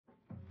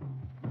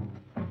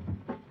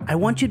I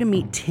want you to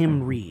meet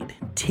Tim Reed.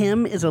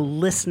 Tim is a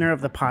listener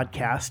of the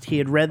podcast. He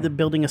had read the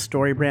Building a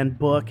Story Brand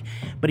book,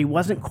 but he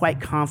wasn't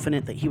quite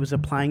confident that he was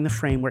applying the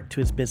framework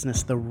to his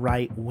business the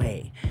right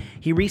way.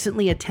 He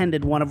recently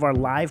attended one of our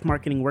live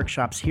marketing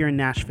workshops here in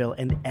Nashville,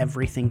 and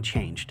everything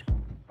changed.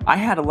 I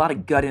had a lot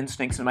of gut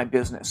instincts in my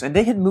business, and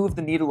they had moved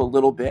the needle a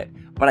little bit,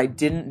 but I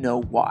didn't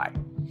know why.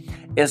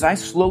 As I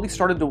slowly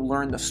started to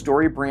learn the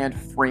Story Brand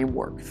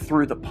framework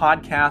through the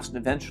podcast and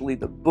eventually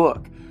the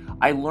book,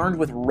 I learned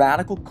with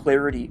radical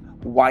clarity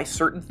why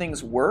certain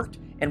things worked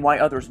and why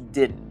others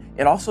didn't.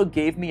 It also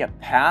gave me a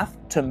path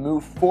to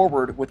move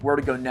forward with where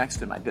to go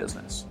next in my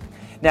business.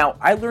 Now,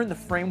 I learned the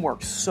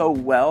framework so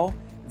well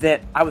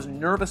that I was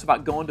nervous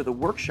about going to the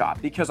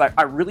workshop because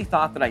I really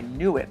thought that I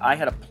knew it. I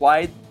had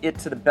applied it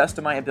to the best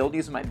of my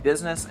abilities in my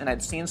business and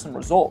I'd seen some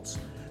results.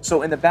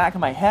 So in the back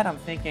of my head, I'm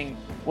thinking,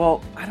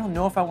 well, I don't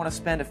know if I want to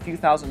spend a few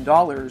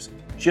 $1,000s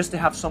just to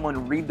have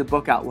someone read the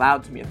book out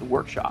loud to me at the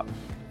workshop.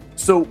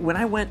 So when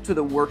I went to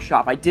the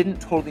workshop, I didn't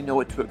totally know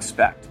what to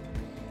expect.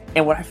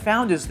 And what I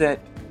found is that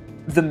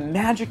the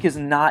magic is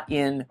not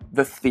in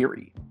the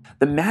theory.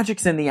 The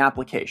magic's in the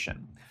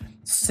application.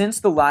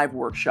 Since the live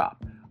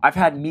workshop, I've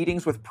had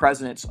meetings with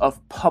presidents of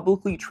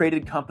publicly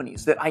traded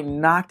companies that I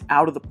knocked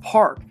out of the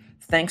park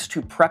thanks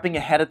to prepping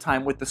ahead of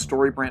time with the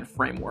Story Brand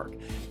framework.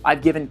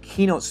 I've given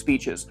keynote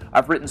speeches.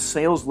 I've written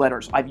sales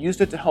letters. I've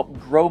used it to help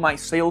grow my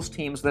sales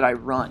teams that I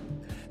run.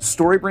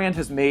 Story Brand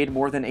has made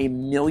more than $1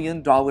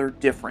 million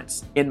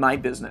difference in my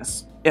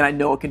business, and I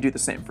know it can do the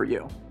same for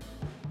you.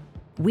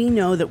 We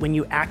know that when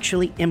you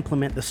actually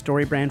implement the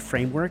Story Brand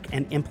framework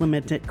and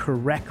implement it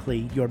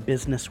correctly, your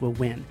business will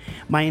win.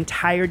 My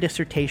entire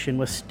dissertation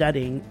was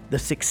studying the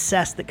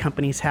success that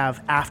companies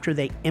have after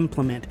they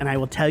implement. And I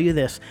will tell you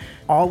this,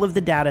 all of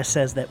the data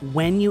says that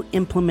when you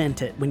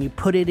implement it, when you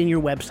put it in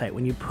your website,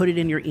 when you put it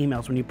in your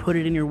emails, when you put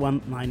it in your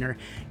one-liner,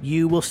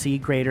 you will see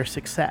greater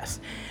success.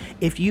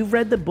 If you've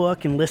read the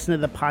book and listened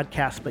to the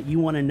podcast, but you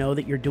want to know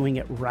that you're doing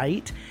it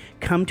right,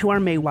 come to our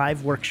May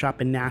Live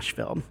workshop in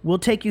Nashville. We'll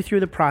take you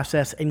through the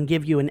process and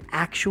give you an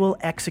actual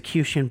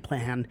execution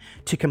plan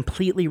to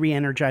completely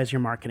re-energize your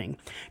marketing.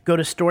 Go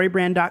to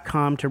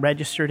storybrand.com to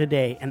register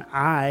today, and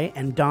I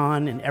and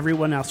Don and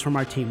everyone else from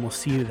our team will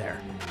see you there.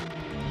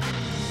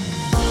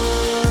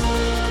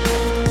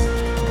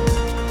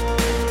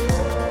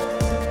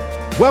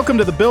 Welcome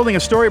to the Building a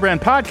Story Brand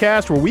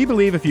podcast, where we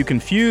believe if you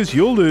confuse,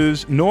 you'll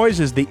lose.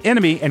 Noise is the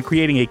enemy, and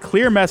creating a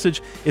clear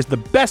message is the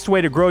best way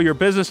to grow your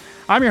business.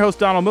 I'm your host,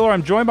 Donald Miller.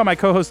 I'm joined by my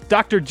co-host,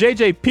 Dr.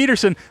 J.J.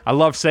 Peterson. I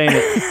love saying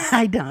it.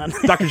 Hi, Don.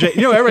 Dr. J.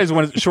 You know, everybody's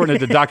want to shorten it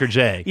to Dr.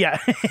 J. Yeah.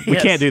 We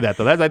can't do that,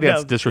 though. I think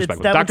that's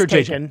disrespectful. Dr.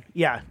 J.J.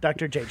 Yeah,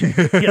 Dr.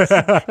 J.J.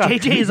 Yes.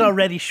 J.J. is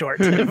already short.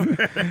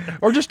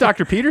 Or just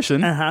Dr.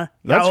 Peterson. Uh-huh.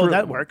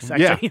 That works,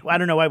 actually. Yeah. I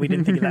don't know why we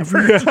didn't think of that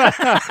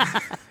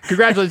first.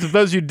 Congratulations to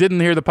those of you who didn't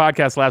hear the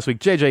podcast last week.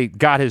 JJ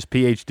got his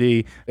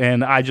PhD,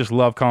 and I just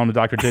love calling him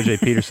Dr. JJ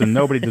Peterson.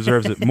 Nobody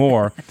deserves it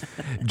more.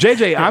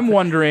 JJ, I'm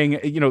wondering,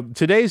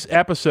 today's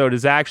episode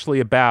is actually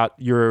about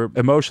your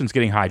emotions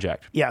getting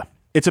hijacked. Yeah.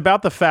 It's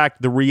about the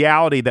fact, the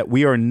reality that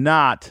we are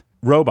not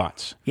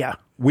robots. Yeah.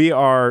 We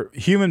are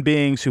human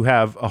beings who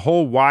have a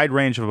whole wide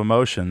range of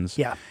emotions.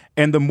 Yeah.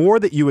 And the more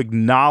that you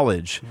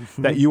acknowledge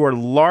that you are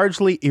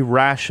largely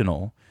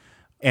irrational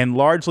and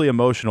largely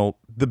emotional,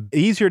 the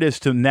easier it is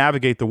to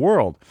navigate the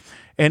world.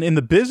 And in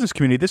the business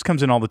community, this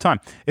comes in all the time.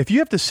 If you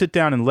have to sit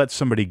down and let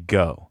somebody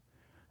go,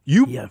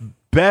 you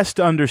best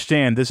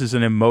understand this is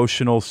an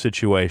emotional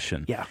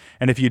situation. Yeah.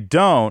 And if you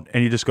don't,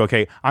 and you just go,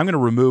 okay, I'm going to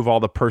remove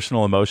all the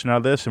personal emotion out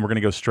of this, and we're going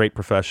to go straight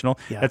professional,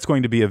 that's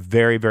going to be a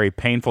very, very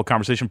painful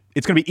conversation.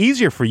 It's going to be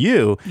easier for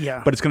you,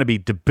 but it's going to be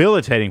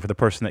debilitating for the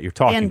person that you're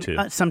talking to.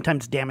 And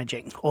sometimes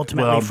damaging,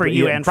 ultimately, for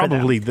you and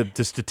probably for them.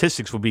 The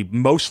statistics will be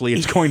mostly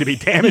it's going to be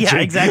damaging.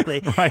 Yeah,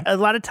 exactly. Right? A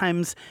lot of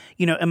times,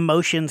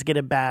 emotions get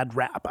a bad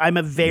rap. I'm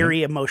a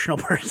very emotional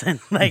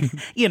person.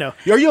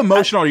 Are you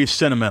emotional or are you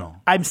sentimental?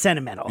 I'm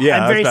sentimental.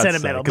 Yeah, I'm very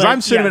sentimental. Because I'm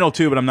sentimental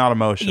too, but I'm not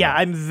emotional. Yeah,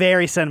 I'm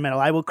very sentimental.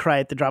 I will cry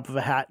at the drop of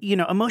a hat.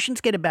 Emotions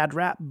get a bad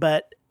rap,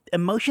 but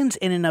emotions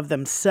in and of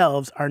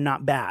themselves are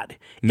not bad.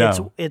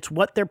 No. It's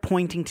what they're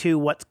pointing to,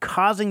 what's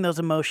causing those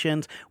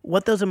emotions,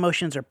 what those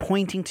emotions are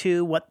pointing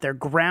to, what they're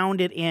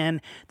grounded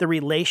in, the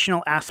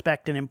relational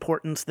aspect and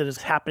importance that is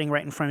happening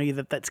right in front of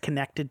you that's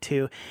connected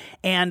to.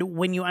 And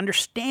when you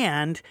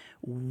understand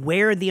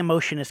where the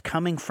emotion is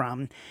coming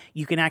from,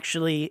 you can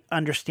actually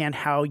understand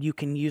how you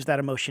can use that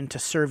emotion to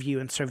serve you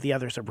and serve the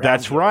others around you.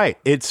 That's right.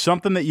 It's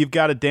something that you've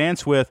got to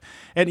dance with.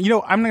 And,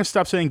 I'm going to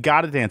stop saying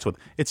got to dance with.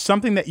 It's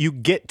something that you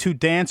get to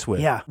dance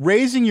with. Yeah.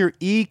 Raising your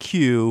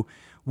EQ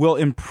will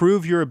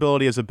improve your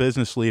ability as a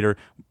business leader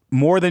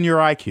more than your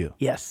IQ.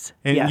 Yes.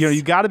 And,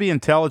 you got to be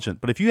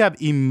intelligent. But if you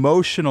have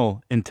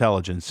emotional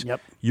intelligence,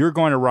 you're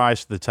going to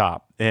rise to the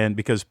top. And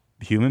because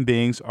human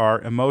beings are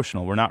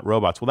emotional. We're not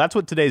robots. Well, that's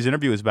what today's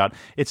interview is about.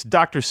 It's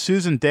Dr.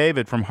 Susan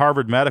David from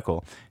Harvard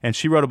Medical, and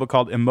she wrote a book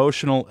called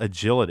Emotional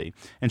Agility.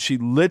 And she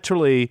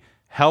literally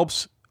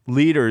helps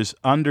leaders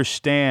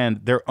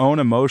understand their own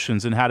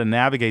emotions and how to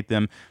navigate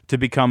them to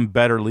become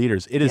better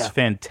leaders. It is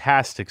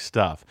fantastic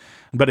stuff.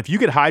 But if you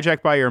get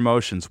hijacked by your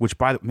emotions, which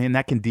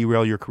that can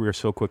derail your career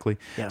so quickly.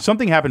 Yeah.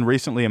 Something happened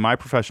recently in my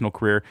professional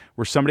career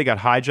where somebody got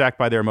hijacked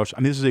by their emotions.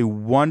 I mean, this is a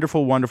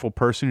wonderful, wonderful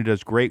person who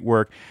does great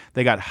work.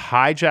 They got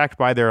hijacked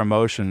by their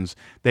emotions.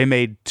 They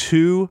made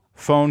 2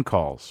 phone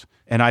calls,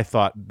 and I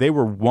thought they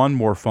were one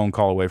more phone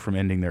call away from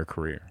ending their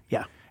career.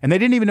 Yeah. And they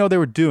didn't even know they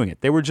were doing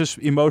it. They were just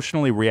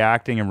emotionally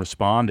reacting and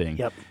responding.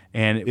 Yep.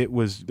 And it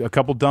was a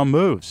couple dumb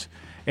moves.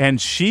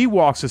 And she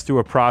walks us through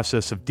a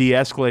process of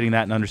de-escalating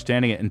that and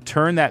understanding it and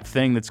turn that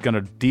thing that's going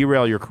to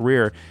derail your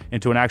career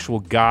into an actual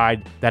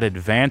guide that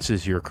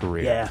advances your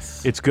career.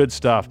 Yes. It's good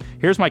stuff.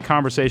 Here's my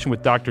conversation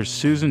with Dr.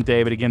 Susan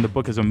David. Again, the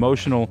book is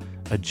Emotional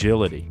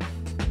Agility.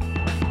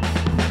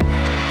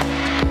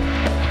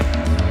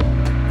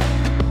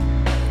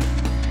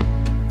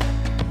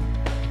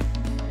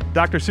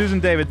 Dr. Susan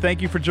David,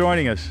 thank you for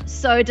joining us.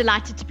 So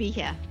delighted to be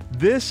here.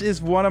 This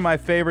is one of my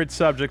favorite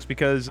subjects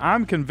because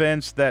I'm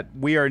convinced that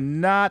we are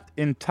not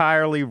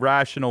entirely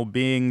rational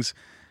beings.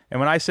 And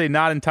when I say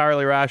not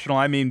entirely rational,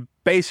 I mean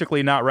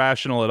basically not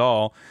rational at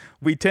all.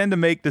 We tend to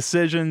make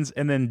decisions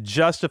and then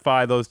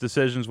justify those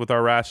decisions with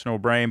our rational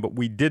brain, but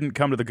we didn't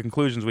come to the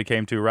conclusions we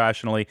came to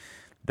rationally.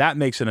 That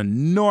makes an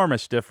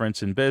enormous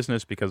difference in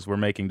business because we're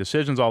making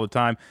decisions all the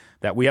time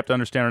that we have to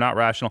understand are not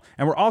rational.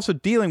 And we're also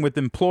dealing with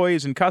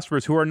employees and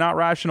customers who are not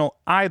rational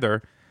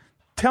either.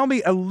 Tell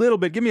me a little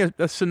bit, give me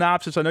a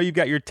synopsis. I know you've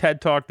got your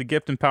TED Talk, The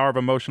Gift and Power of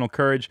Emotional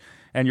Courage,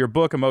 and your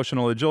book,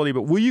 Emotional Agility,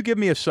 but will you give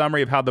me a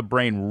summary of how the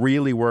brain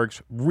really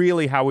works,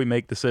 really how we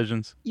make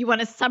decisions? You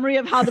want a summary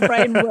of how the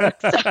brain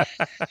works?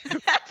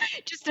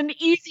 Just an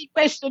easy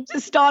question to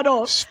start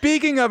off.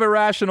 Speaking of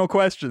irrational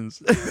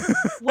questions.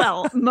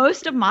 Well,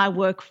 most of my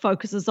work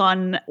focuses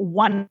on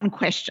one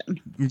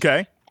question.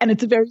 Okay. And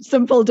it's a very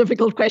simple,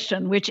 difficult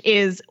question, which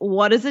is,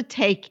 what does it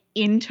take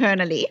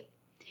internally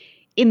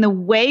in the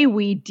way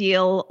we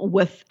deal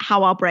with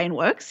how our brain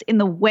works, in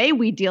the way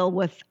we deal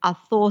with our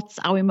thoughts,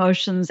 our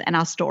emotions, and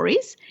our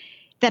stories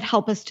that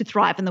help us to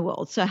thrive in the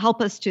world. So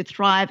help us to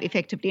thrive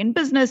effectively in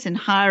business, in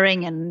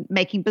hiring and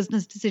making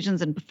business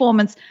decisions and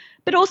performance,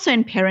 but also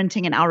in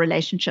parenting and our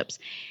relationships.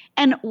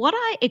 And what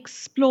I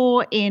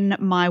explore in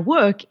my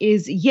work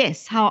is,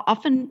 yes, how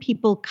often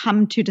people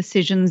come to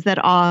decisions that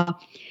are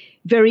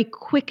very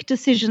quick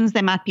decisions.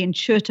 They might be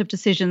intuitive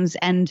decisions,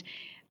 and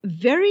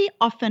very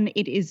often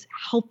it is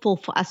helpful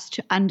for us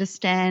to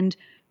understand,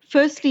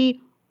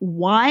 firstly,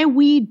 why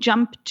we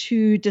jump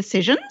to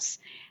decisions,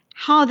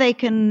 how they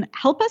can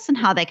help us and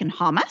how they can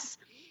harm us,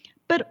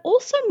 but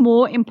also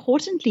more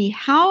importantly,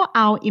 how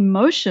our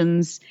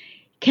emotions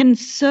can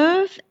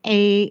serve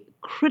a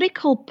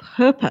critical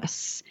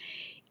purpose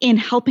in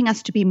helping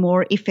us to be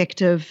more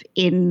effective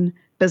in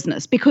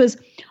business. Because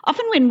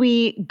often when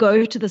we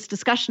go to this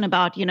discussion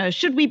about,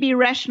 should we be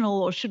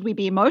rational or should we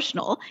be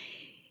emotional,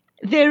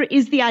 there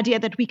is the idea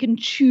that we can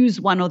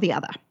choose one or the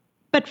other.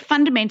 But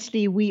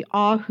fundamentally, we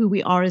are who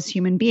we are as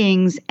human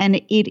beings, and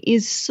it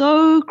is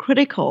so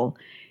critical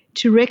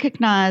to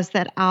recognize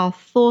that our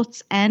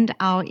thoughts and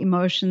our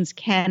emotions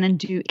can and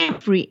do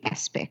every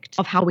aspect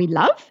of how we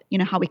love,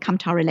 how we come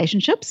to our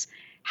relationships,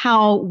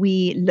 how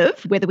we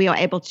live, whether we are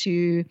able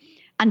to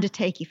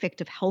undertake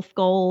effective health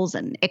goals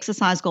and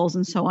exercise goals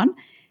and so on,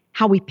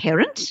 how we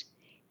parent,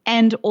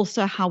 and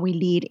also how we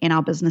lead in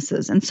our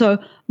businesses. And so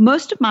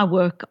most of my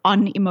work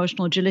on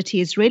emotional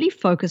agility is really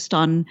focused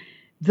on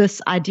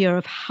this idea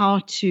of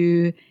how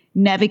to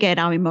navigate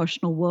our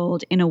emotional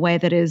world in a way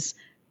that is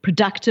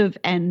productive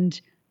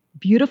and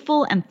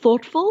beautiful and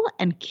thoughtful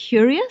and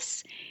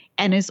curious,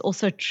 and is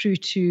also true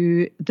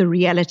to the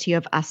reality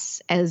of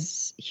us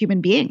as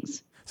human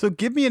beings. So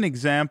give me an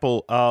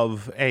example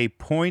of a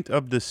point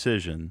of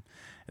decision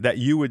that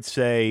you would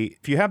say,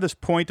 if you have this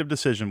point of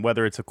decision,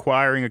 whether it's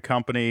acquiring a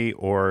company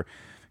or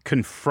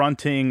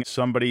confronting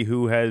somebody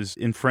who has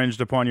infringed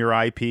upon your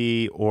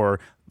IP or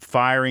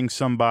firing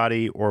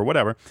somebody or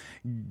whatever,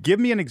 give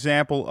me an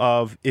example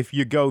of, if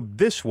you go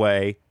this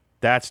way,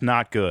 that's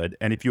not good.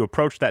 And if you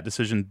approach that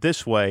decision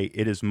this way,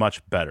 it is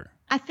much better.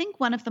 I think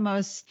one of the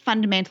most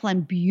fundamental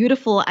and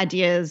beautiful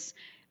ideas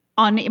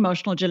on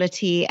emotional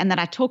agility, and that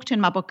I talk to in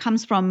my book,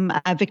 comes from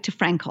Viktor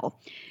Frankl.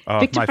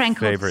 Viktor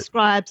Frankl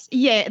describes,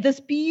 this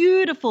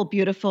beautiful,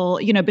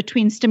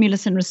 between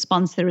stimulus and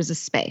response, there is a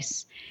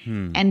space.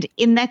 And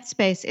in that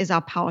space is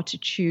our power to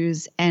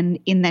choose, and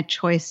in that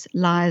choice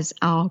lies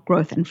our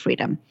growth and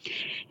freedom.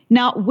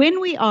 Now, when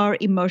we are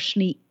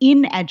emotionally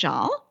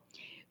inagile,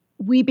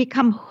 we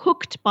become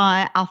hooked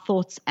by our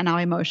thoughts and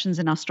our emotions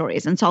and our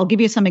stories. And so I'll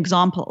give you some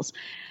examples.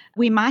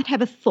 We might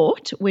have a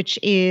thought, which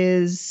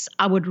is,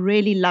 I would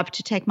really love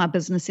to take my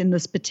business in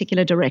this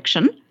particular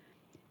direction,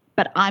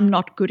 but I'm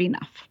not good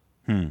enough.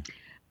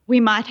 We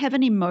might have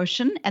an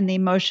emotion, and the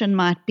emotion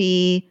might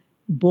be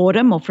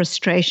boredom or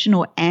frustration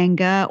or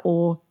anger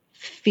or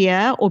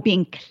fear or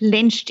being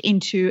clenched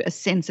into a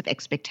sense of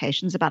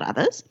expectations about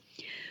others.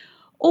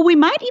 Or we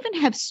might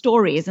even have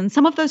stories, and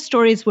some of those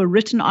stories were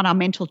written on our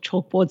mental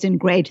chalkboards in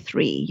grade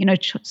 3.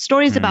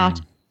 Stories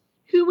about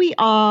who we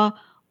are,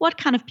 what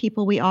kind of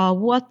people we are,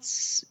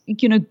 what's,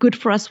 good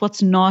for us,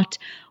 what's not,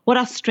 what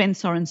our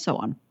strengths are, and so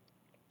on.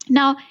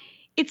 Now,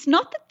 it's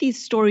not that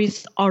these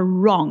stories are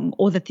wrong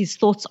or that these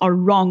thoughts are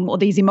wrong or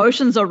these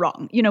emotions are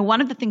wrong.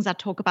 One of the things I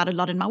talk about a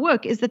lot in my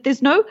work is that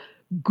there's no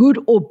good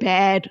or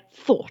bad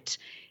thought.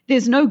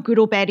 There's no good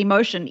or bad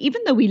emotion.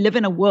 Even though we live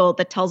in a world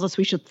that tells us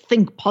we should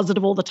think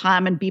positive all the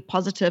time and be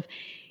positive,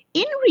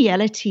 in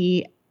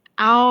reality,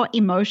 our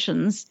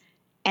emotions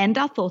and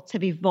our thoughts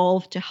have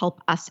evolved to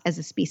help us as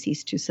a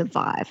species to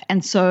survive.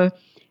 And so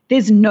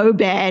there's no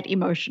bad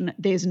emotion.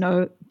 There's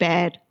no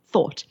bad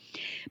thought.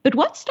 But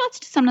what starts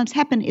to sometimes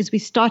happen is we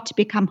start to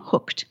become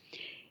hooked.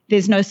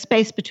 There's no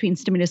space between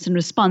stimulus and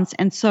response.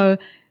 And so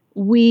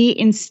we,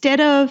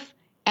 instead of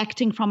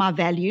acting from our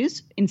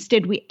values,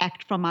 instead we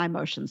act from our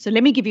emotions. So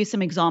let me give you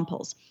some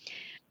examples.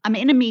 I'm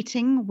in a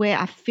meeting where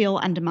I feel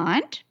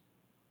undermined,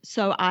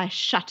 so I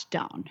shut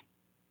down.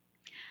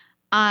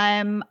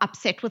 I'm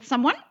upset with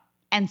someone,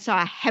 and so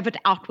I have it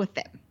out with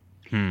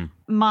them.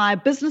 My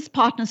business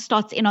partner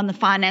starts in on the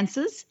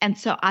finances, and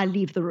so I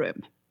leave the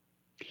room.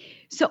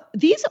 So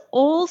these are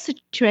all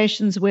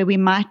situations where we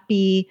might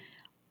be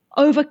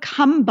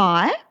overcome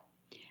by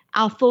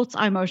our thoughts,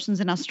 our emotions,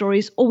 and our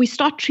stories, or we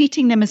start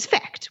treating them as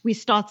fact. We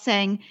start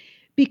saying,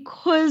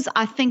 because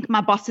I think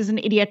my boss is an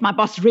idiot, my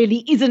boss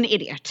really is an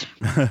idiot.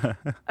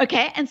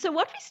 Okay, and so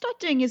what we start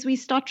doing is we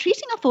start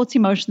treating our thoughts,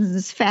 emotions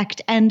as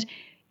fact, and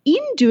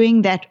in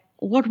doing that,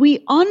 what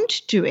we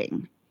aren't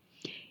doing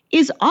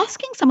is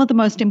asking some of the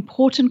most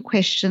important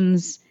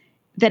questions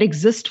that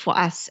exist for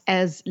us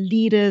as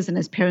leaders and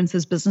as parents,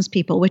 as business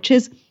people, which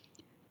is,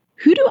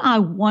 who do I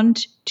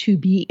want to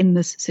be in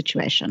this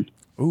situation?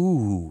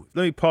 Ooh,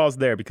 let me pause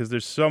there because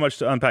there's so much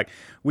to unpack.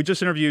 We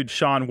just interviewed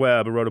Sean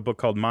Webb, who wrote a book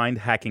called Mind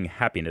Hacking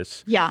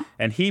Happiness. Yeah.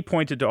 And he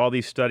pointed to all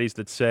these studies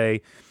that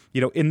say,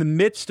 in the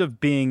midst of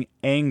being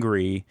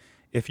angry,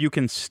 if you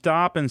can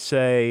stop and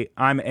say,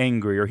 I'm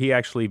angry, or he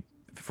actually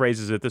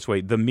phrases it this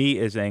way, the me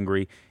is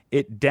angry,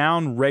 it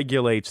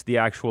down-regulates the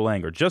actual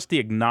anger, just the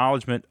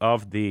acknowledgement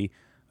of the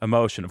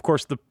emotion. Of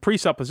course, the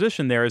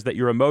presupposition there is that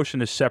your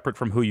emotion is separate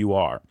from who you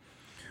are,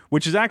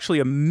 which is actually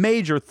a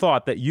major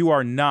thought, that you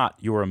are not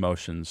your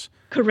emotions.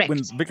 Correct.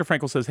 When Viktor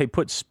Frankl says, hey,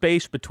 put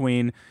space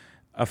between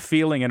a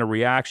feeling and a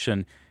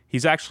reaction,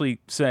 he's actually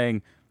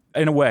saying,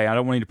 in a way, I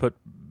don't want you to put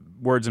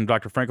words in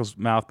Dr. Frankl's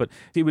mouth, but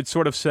he would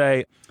sort of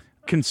say,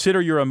 consider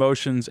your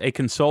emotions a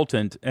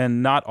consultant,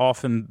 and not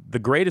often the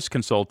greatest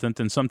consultant,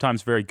 and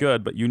sometimes very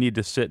good, but you need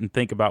to sit and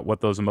think about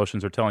what those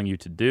emotions are telling you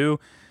to do.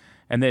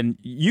 And then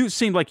you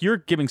seem like you're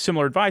giving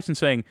similar advice and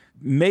saying,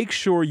 make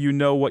sure you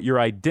know what your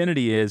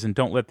identity is and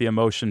don't let the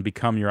emotion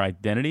become your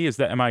identity.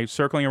 Am I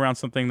circling around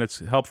something that's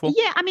helpful?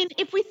 Yeah, I mean,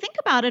 if we think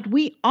about it,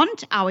 we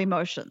aren't our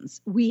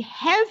emotions. We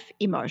have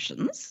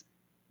emotions,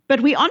 but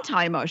we aren't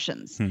our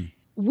emotions.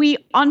 We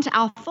aren't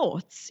our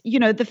thoughts.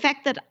 The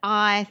fact that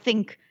I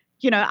think,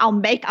 I'll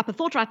make up a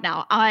thought right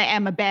now, I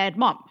am a bad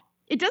mom.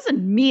 It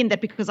doesn't mean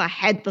that because I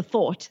had the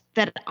thought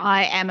that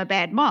I am a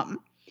bad mom.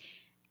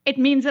 It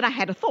means that I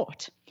had a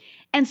thought.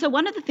 And so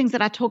one of the things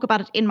that I talk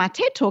about in my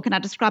TED Talk, and I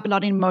describe a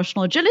lot in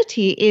Emotional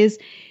Agility, is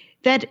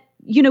that,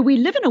 we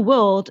live in a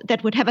world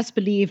that would have us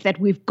believe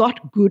that we've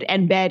got good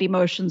and bad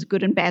emotions,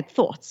 good and bad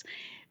thoughts.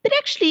 But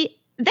actually,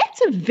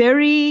 that's a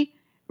very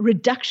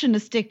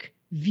reductionistic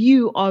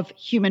view of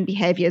human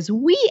behaviors.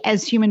 We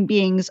as human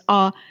beings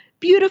are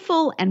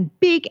beautiful and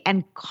big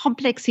and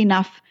complex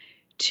enough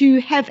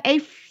to have a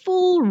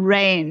full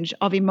range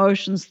of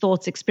emotions,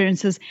 thoughts,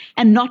 experiences,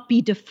 and not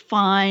be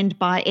defined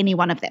by any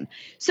one of them.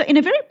 So in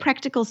a very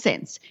practical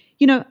sense,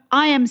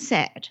 I am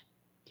sad.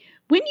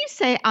 When you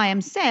say I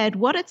am sad,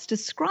 what it's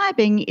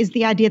describing is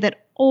the idea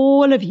that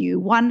all of you,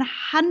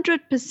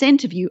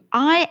 100% of you,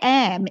 I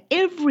am,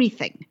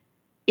 everything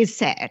is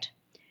sad.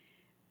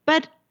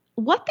 But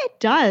what that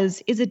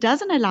does is it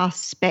doesn't allow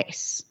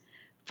space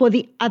for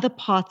the other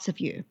parts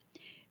of you,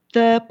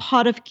 the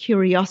part of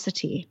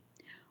curiosity.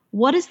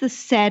 What is the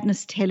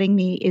sadness telling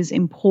me is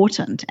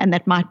important and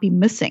that might be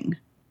missing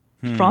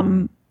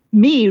from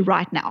me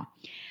right now?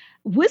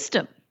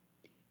 Wisdom,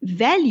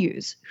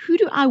 values, who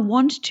do I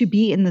want to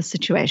be in this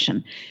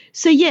situation?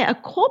 So yeah, a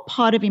core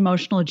part of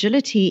emotional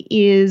agility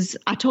is,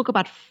 I talk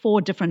about 4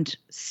 different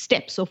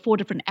steps or 4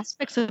 different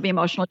aspects of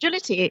emotional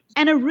agility.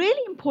 And a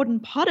really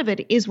important part of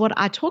it is what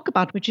I talk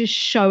about, which is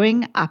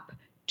showing up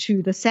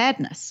to the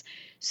sadness.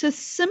 So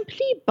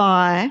simply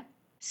by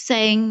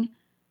saying,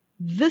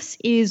 this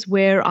is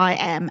where I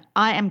am.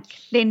 I am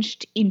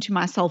clenched into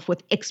myself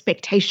with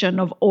expectation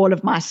of all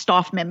of my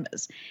staff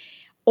members,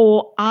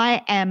 or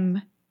I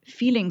am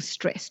feeling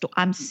stressed, or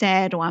I'm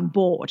sad, or I'm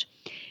bored.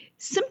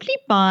 Simply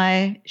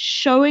by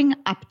showing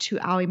up to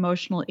our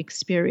emotional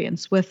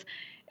experience with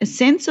a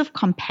sense of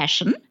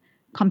compassion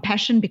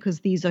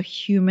because these are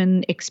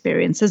human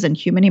experiences and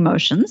human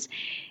emotions,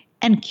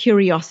 and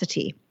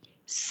curiosity.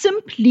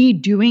 Simply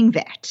doing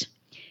that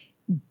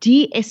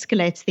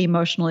de-escalates the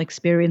emotional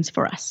experience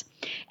for us.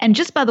 And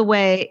just by the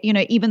way,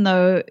 even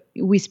though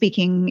we're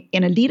speaking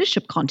in a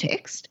leadership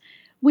context,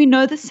 We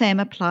know the same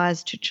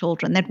applies to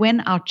children, that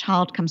when our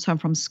child comes home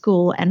from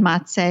school and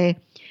might say,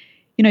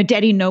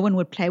 Daddy, no one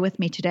would play with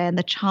me today, and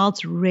the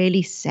child's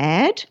really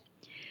sad,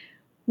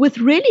 with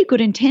really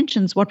good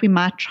intentions, what we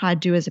might try to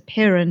do as a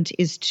parent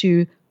is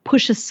to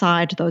push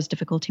aside those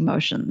difficult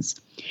emotions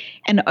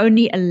and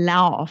only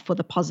allow for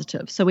the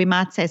positive. So we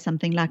might say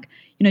something like,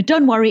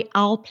 don't worry,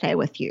 I'll play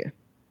with you.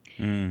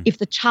 If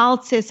the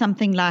child says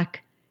something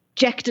like,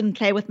 Jack didn't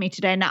play with me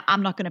today, now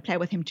I'm not going to play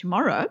with him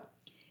tomorrow,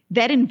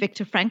 that in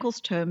Viktor Frankl's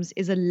terms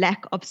is a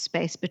lack of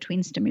space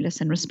between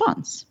stimulus and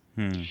response.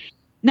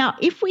 Now,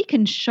 if we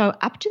can show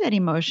up to that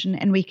emotion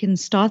and we can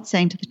start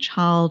saying to the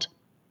child,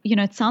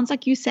 it sounds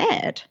like you're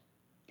sad.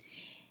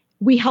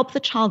 We help the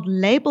child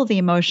label the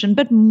emotion,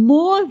 but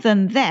more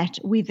than that,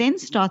 we then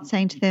start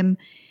saying to them,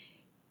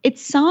 it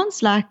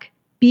sounds like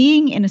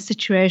being in a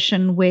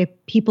situation where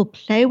people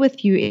play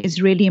with you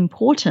is really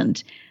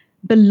important.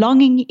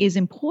 Belonging is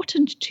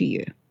important to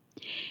you.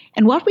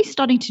 And what we're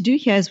starting to do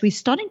here is we're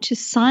starting to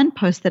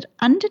signpost that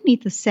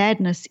underneath the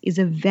sadness is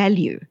a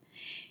value.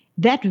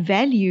 That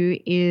value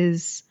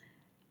is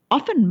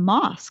often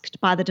masked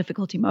by the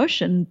difficult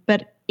emotion,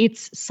 but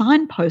it's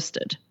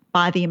signposted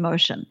by the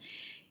emotion.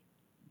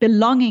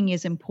 Belonging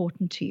is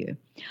important to you.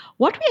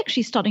 What we're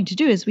actually starting to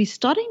do is we're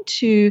starting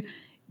to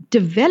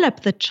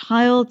develop the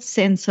child's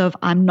sense of,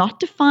 I'm not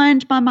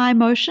defined by my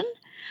emotion.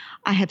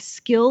 I have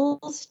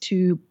skills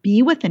to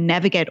be with and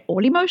navigate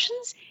all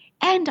emotions,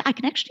 and I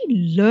can actually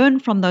learn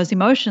from those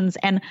emotions,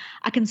 and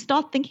I can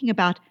start thinking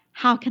about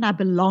how can I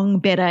belong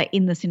better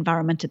in this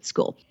environment at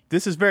school.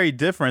 This is very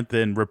different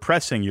than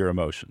repressing your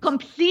emotions.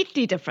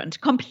 Completely different.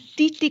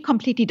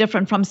 Completely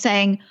different from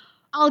saying,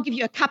 I'll give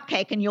you a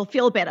cupcake and you'll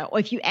feel better. Or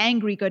if you're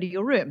angry, go to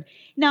your room.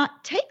 Now,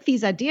 take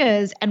these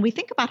ideas and we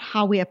think about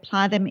how we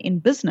apply them in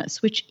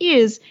business, which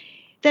is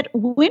that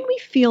when we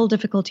feel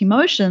difficult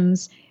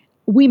emotions,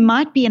 we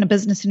might be in a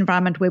business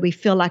environment where we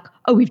feel like,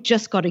 we've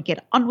just got to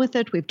get on with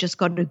it. We've just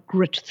got to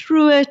grit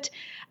through it.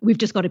 We've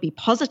just got to be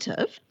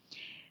positive.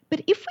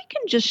 But if we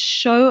can just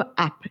show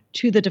up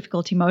to the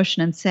difficult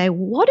emotion and say,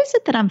 what is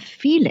it that I'm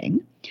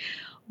feeling?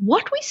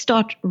 What we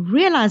start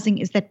realizing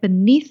is that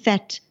beneath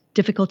that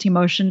difficult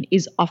emotion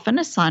is often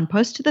a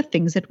signpost to the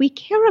things that we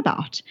care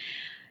about.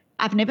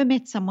 I've never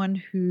met someone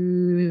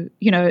who,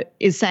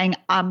 is saying,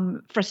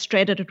 I'm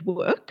frustrated at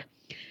work,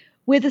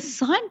 where the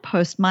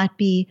signpost might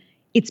be,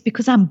 it's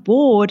because I'm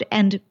bored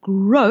and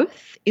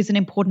growth is an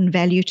important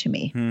value to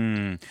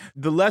me.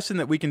 The lesson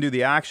that we can do,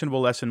 the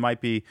actionable lesson might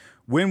be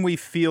when we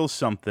feel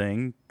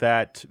something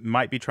that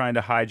might be trying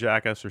to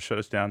hijack us or shut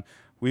us down,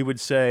 we would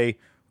say,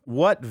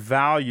 what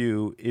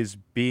value is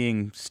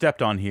being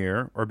stepped on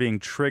here or being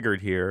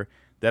triggered here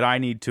that I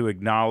need to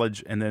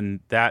acknowledge, and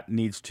then that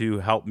needs to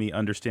help me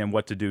understand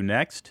what to do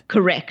next?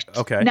 Correct.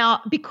 Okay.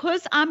 Now,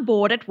 because I'm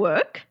bored at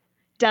work,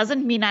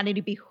 doesn't mean I need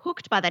to be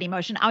hooked by that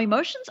emotion. Our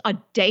emotions are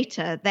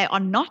data. They are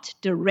not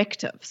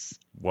directives.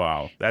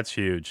 Wow, that's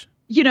huge.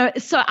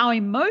 So our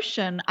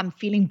emotion, I'm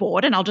feeling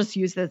bored, and I'll just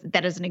use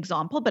that as an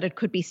example, but it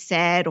could be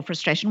sad or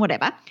frustration,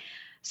 whatever.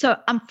 So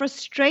I'm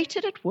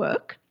frustrated at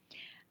work.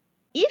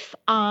 If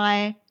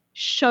I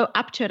show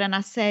up to it and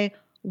I say,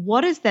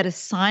 what is that a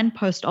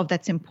signpost of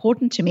that's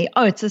important to me?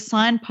 It's a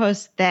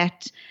signpost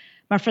that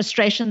my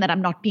frustration that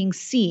I'm not being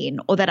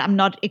seen, or that I'm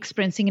not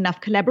experiencing enough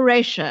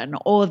collaboration,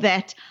 or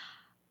that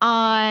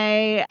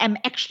I am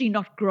actually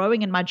not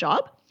growing in my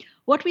job.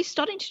 What we're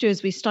starting to do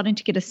is we're starting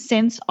to get a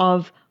sense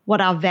of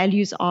what our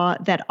values are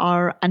that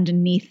are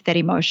underneath that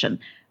emotion.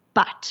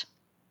 But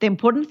the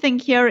important thing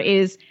here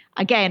is,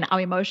 again,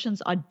 our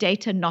emotions are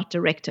data, not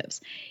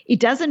directives. It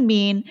doesn't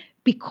mean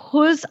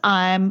because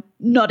I'm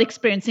not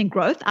experiencing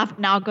growth, I've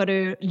now got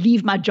to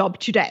leave my job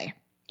today.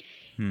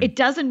 It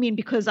doesn't mean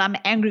because I'm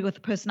angry with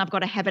the person, I've got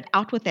to have it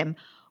out with them.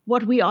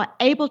 What we are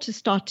able to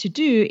start to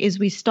do is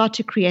we start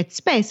to create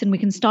space, and we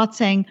can start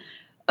saying,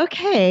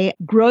 okay,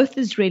 growth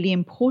is really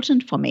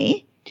important for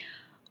me.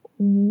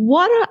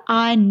 What do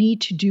I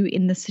need to do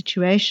in this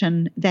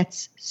situation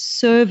that's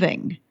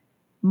serving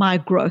my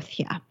growth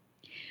here?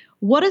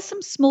 What are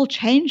some small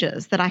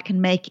changes that I can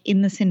make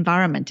in this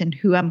environment, and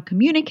who I'm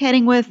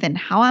communicating with, and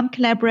how I'm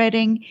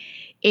collaborating,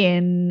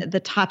 in the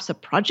types of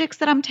projects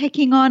that I'm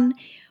taking on?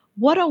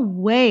 What are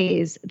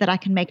ways that I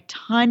can make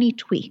tiny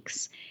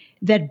tweaks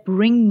that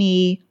bring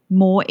me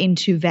more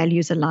into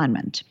values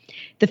alignment?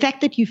 The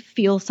fact that you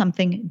feel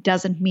something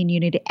doesn't mean you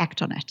need to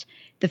act on it.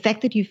 The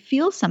fact that you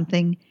feel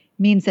something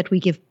means that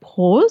we give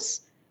pause.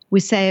 We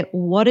say,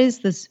 what is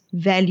this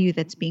value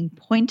that's being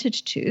pointed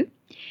to?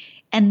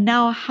 And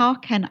now how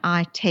can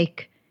I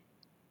take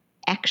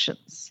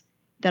actions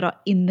that are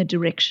in the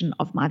direction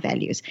of my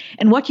values?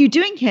 And what you're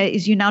doing here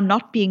is you're now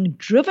not being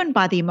driven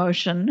by the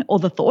emotion or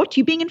the thought,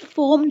 you're being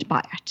informed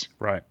by it.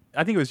 Right.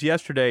 I think it was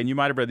yesterday, and you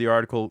might have read the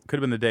article, could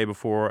have been the day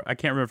before. I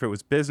can't remember if it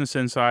was Business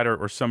Insider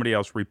or somebody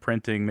else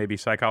reprinting, maybe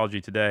Psychology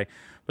Today,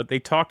 but they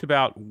talked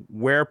about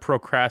where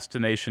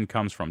procrastination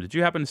comes from. Did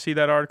you happen to see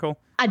that article?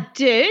 I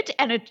did,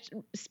 and it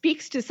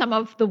speaks to some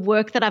of the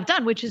work that I've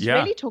done, which is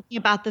really talking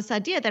about this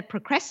idea that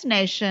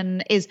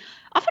procrastination is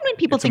often when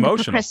people think of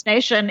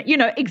procrastination,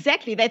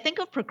 exactly, they think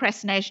of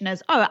procrastination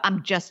as, oh,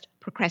 I'm just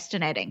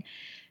procrastinating.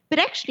 But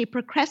actually,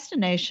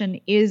 procrastination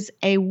is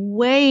a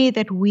way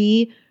that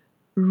we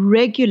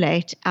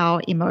regulate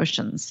our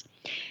emotions.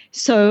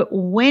 So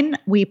when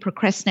we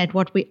procrastinate,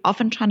 what we're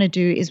often trying to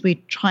do is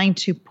we're trying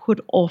to put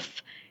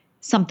off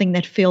something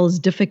that feels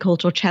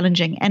difficult or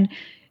challenging. And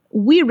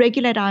we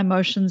regulate our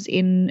emotions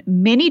in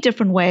many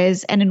different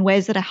ways and in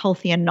ways that are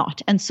healthy and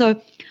not. And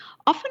so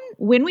often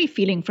when we're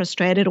feeling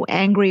frustrated or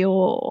angry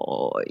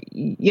or,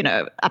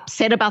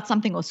 upset about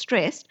something or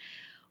stressed,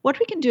 what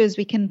we can do is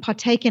we can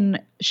partake in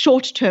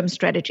short-term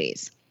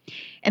strategies.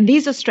 And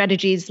these are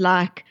strategies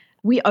like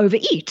we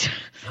overeat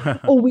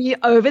or we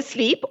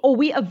oversleep or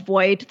we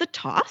avoid the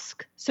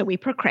task. So we're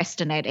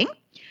procrastinating.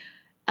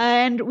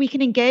 And we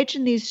can engage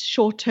in these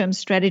short-term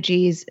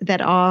strategies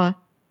that are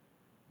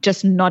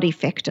just not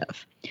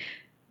effective.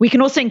 We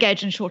can also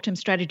engage in short-term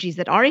strategies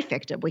that are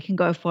effective. We can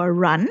go for a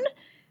run.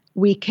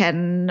 We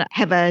can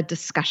have a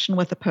discussion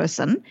with a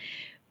person.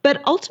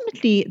 But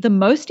ultimately, the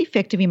most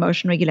effective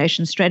emotion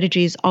regulation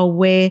strategies are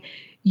where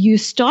you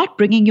start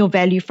bringing your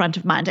value front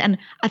of mind. And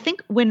I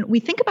think when we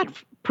think about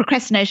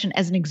procrastination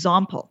as an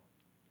example,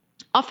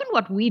 often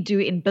what we do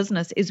in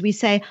business is we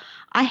say,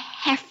 I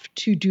have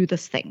to do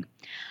this thing.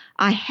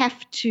 I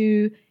have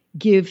to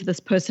give this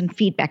person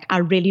feedback. I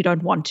really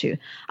don't want to.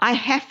 I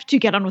have to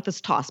get on with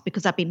this task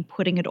because I've been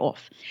putting it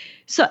off.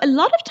 So a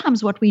lot of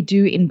times what we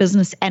do in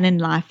business and in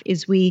life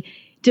is we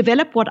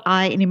develop what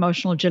I in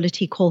emotional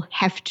agility call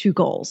have-to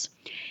goals.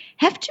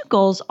 Have-to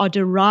goals are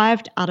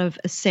derived out of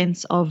a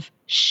sense of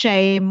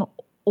shame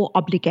or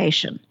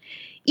obligation.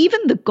 Even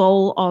the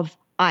goal of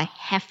I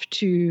have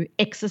to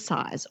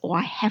exercise or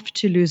I have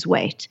to lose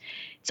weight,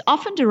 it's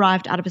often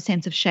derived out of a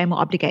sense of shame or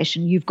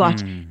obligation. You've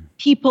got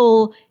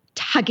people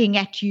tugging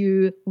at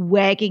you,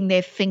 wagging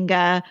their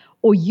finger,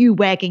 or you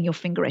wagging your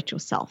finger at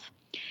yourself.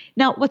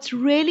 Now, what's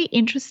really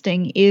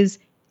interesting is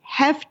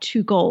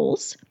have-to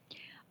goals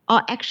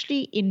are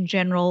actually, in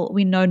general,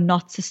 we know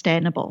not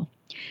sustainable.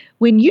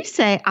 When you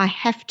say, I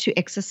have to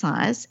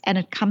exercise, and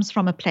it comes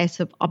from a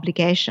place of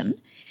obligation,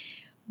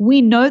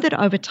 we know that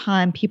over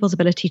time, people's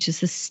ability to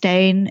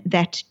sustain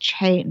that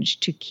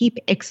change, to keep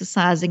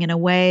exercising in a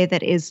way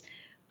that is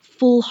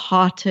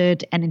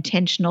full-hearted and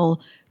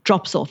intentional,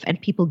 drops off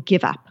and people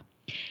give up.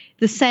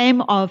 The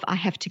same of, I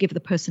have to give the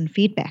person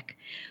feedback.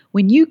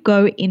 When you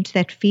go into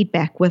that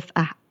feedback with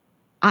a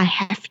I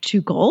have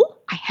to goal,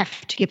 I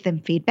have to give them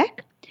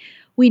feedback,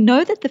 we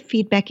know that the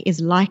feedback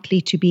is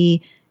likely to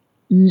be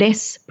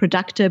less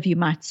productive. You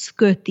might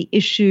skirt the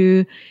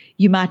issue.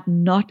 You might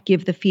not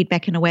give the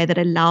feedback in a way that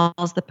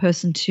allows the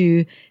person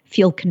to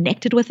feel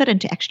connected with it and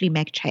to actually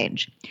make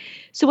change.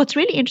 So what's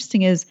really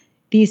interesting is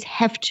these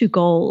have-to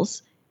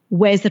goals,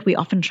 ways that we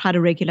often try to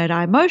regulate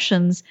our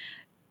emotions,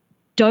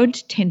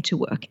 don't tend to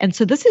work. And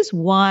so this is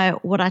why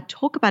what I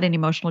talk about in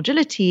emotional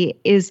agility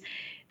is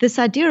this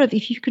idea of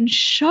if you can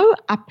show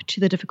up to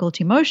the difficult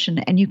emotion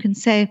and you can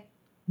say,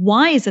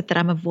 why is it that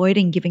I'm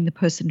avoiding giving the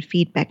person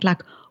feedback?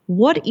 Like,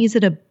 what is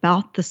it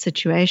about the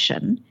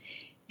situation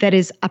that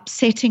is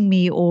upsetting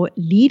me or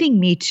leading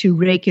me to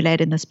regulate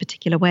in this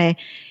particular way?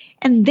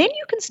 And then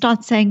you can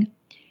start saying,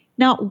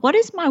 now, what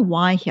is my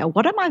why here?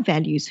 What are my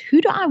values? Who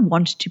do I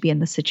want to be in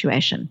this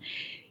situation?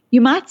 You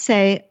might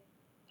say,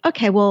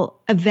 okay, well,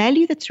 a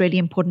value that's really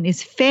important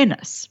is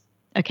fairness.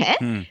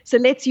 Okay, So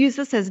let's use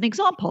this as an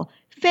example.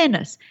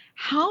 Fairness.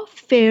 How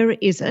fair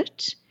is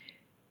it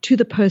to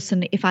the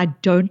person if I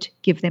don't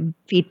give them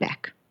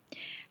feedback?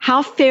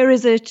 How fair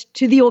is it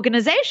to the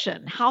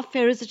organization? How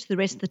fair is it to the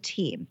rest of the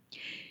team?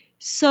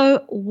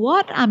 So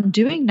what I'm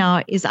doing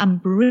now is I'm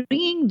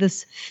bringing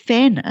this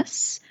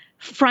fairness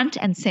front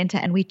and center,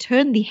 and we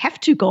turn the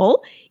have-to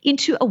goal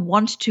into a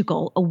want-to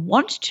goal. A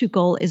want-to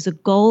goal is a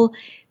goal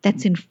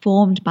that's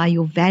informed by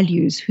your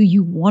values, who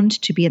you want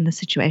to be in the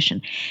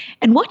situation.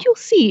 And what you'll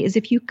see is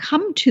if you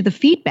come to the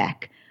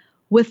feedback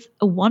with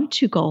a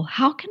want-to goal,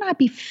 how can I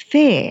be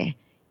fair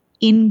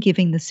in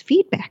giving this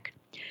feedback?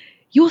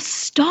 Your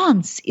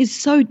stance is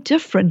so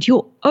different.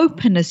 Your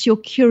openness, your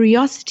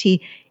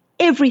curiosity,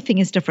 everything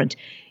is different.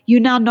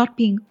 You're now not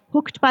being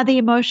hooked by the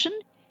emotion.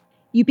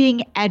 You're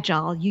being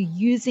agile. You're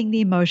using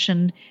the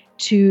emotion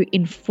to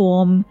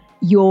inform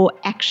your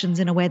actions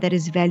in a way that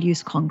is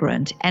values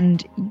congruent.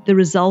 And the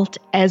result,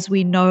 as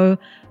we know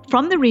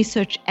from the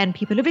research and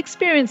people who've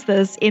experienced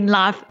this in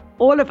life,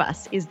 all of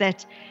us, is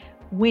that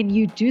when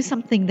you do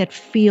something that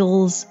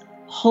feels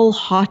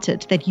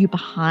wholehearted, that you're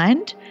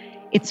behind,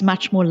 it's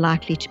much more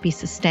likely to be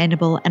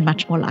sustainable and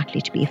much more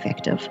likely to be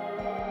effective.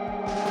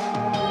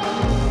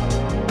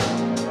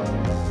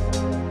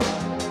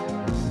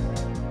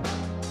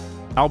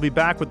 I'll be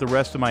back with the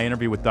rest of my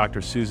interview with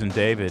Dr. Susan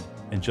David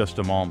in just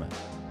a moment.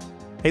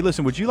 Hey,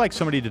 listen, would you like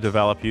somebody to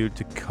develop you,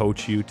 to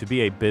coach you, to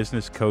be a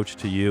business coach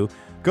to you?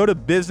 Go to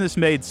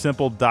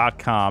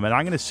businessmadesimple.com, and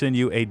I'm going to send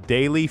you a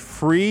daily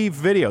free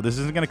video. This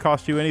isn't going to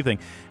cost you anything.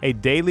 A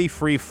daily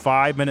free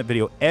 5-minute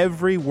video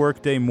every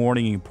workday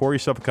morning. You can pour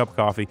yourself a cup of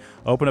coffee,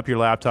 open up your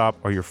laptop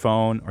or your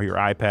phone or your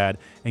iPad,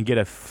 and get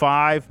a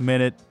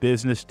 5-minute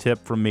business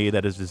tip from me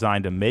that is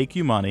designed to make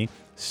you money,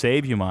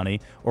 save you money,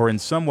 or in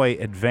some way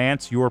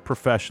advance your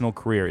professional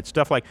career. It's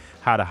stuff like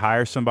how to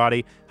hire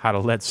somebody, how to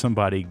let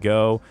somebody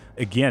go.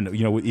 Again,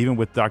 even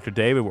with Dr.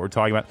 David, what we're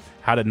talking about,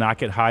 how to not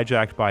get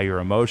hijacked by your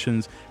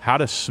emotions, how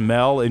to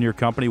smell in your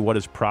company what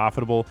is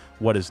profitable,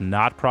 what is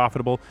not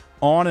profitable,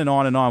 on and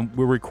on and on.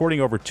 We're recording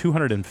over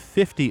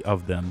 250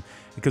 of them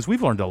because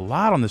we've learned a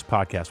lot on this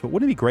podcast, but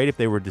wouldn't it be great if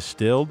they were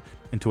distilled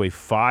into a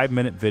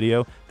 5-minute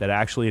video that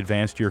actually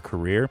advanced your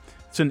career?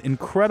 It's an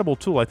incredible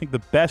tool. I think the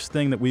best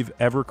thing that we've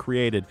ever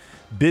created.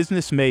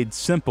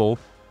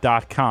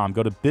 BusinessMadeSimple.com.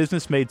 Go to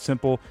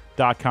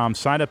BusinessMadeSimple.com.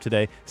 Sign up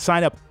today.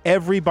 Sign up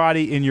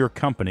everybody in your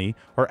company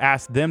or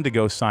ask them to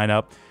go sign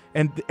up.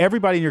 And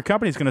everybody in your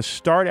company is going to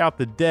start out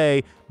the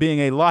day being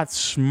a lot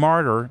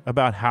smarter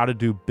about how to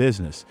do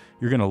business.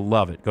 You're going to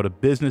love it. Go to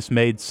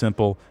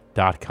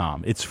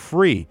BusinessMadeSimple.com. It's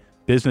free.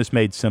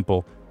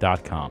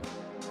 BusinessMadeSimple.com.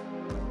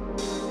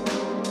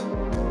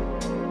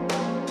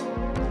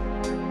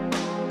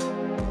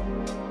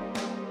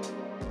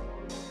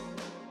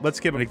 Let's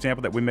give an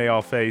example that we may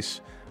all face.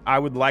 I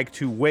would like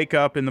to wake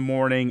up in the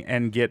morning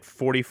and get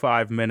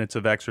 45 minutes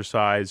of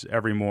exercise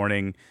every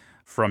morning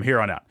from here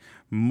on out.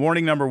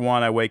 Morning number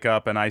one, I wake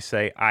up and I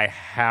say, I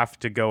have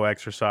to go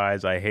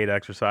exercise. I hate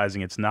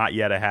exercising. It's not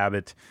yet a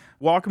habit.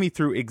 Walk me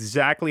through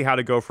exactly how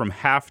to go from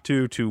have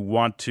to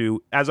want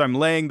to as I'm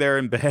laying there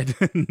in bed,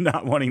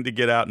 not wanting to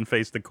get out and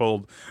face the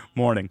cold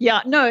morning.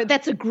 Yeah, no,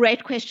 that's a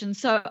great question.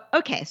 So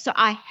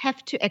I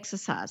have to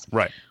exercise.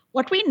 Right.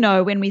 What we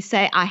know when we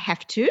say I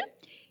have to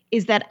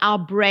is that our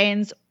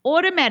brains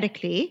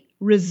automatically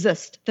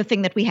resist the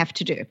thing that we have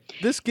to do.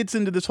 This gets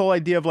into this whole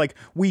idea of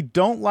we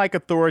don't like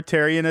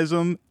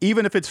authoritarianism,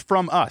 even if it's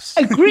from us.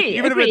 Agree.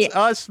 Even if it's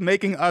us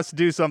making us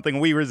do something,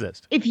 we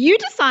resist. If you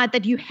decide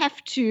that you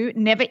have to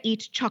never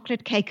eat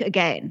chocolate cake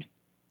again,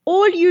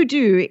 all you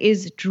do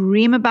is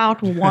dream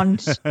about,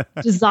 want,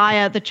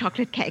 desire the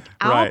chocolate cake.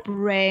 Our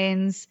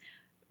brains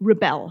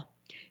rebel.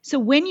 So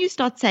when you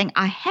start saying,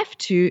 I have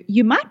to,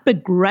 you might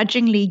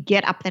begrudgingly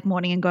get up that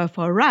morning and go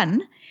for a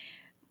run.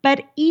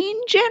 But in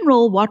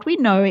general, what we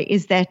know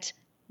is that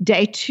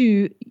day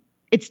 2,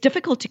 it's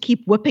difficult to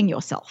keep whipping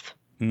yourself.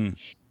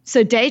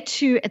 So day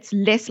 2, it's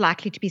less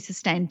likely to be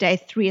sustained. Day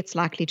 3, it's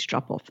likely to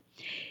drop off.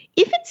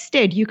 If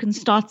instead you can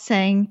start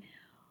saying,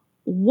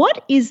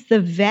 what is the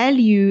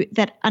value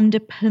that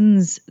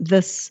underpins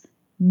this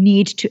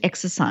need to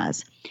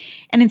exercise?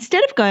 And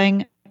instead of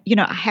going,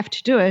 I have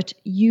to do it,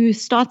 you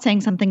start saying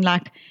something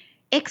like,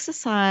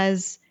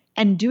 exercise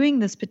and doing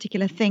this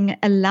particular thing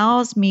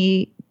allows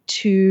me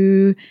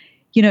to,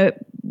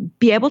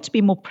 be able to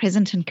be more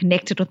present and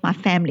connected with my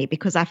family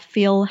because I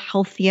feel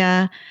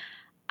healthier,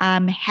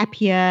 I'm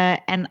happier,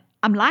 and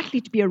I'm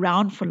likely to be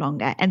around for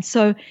longer. And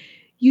so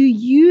you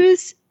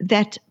use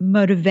that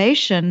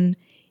motivation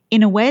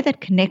in a way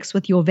that connects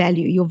with your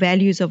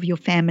values of your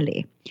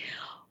family.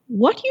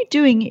 What you're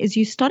doing is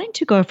you're starting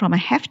to go from a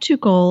have to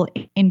goal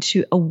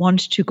into a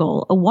want to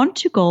goal. A want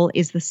to goal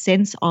is the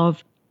sense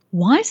of,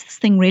 why is this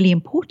thing really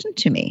important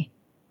to me?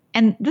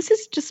 And this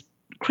is just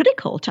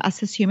critical to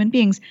us as human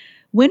beings.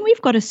 When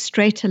we've got a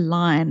straighter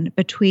line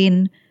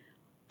between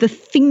the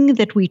thing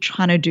that we're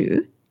trying to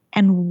do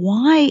and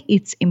why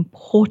it's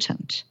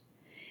important,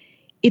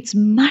 it's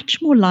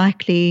much more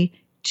likely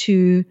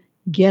to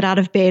get out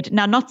of bed.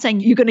 Now, not saying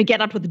you're going to get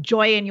up with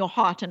joy in your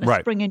heart and a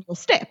spring in your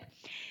step,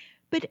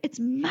 but it's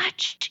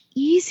much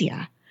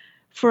easier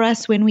for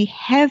us when we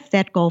have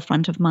that goal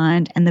front of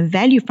mind and the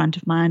value front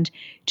of mind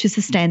to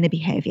sustain the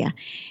behavior.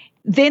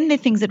 Then there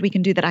are things that we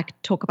can do that I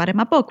talk about in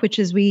my book, which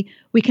is we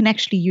can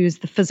actually use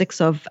the physics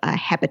of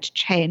habit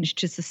change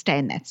to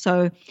sustain that.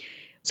 So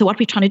what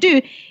we're trying to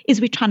do is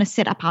we're trying to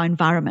set up our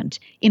environment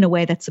in a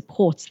way that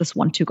supports this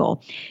want-to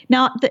goal.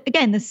 Now,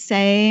 again, the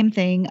same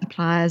thing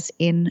applies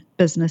in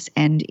business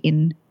and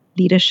in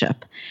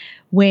leadership.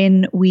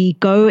 When we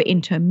go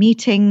into a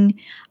meeting,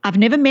 I've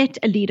never met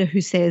a leader who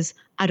says,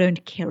 I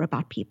don't care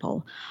about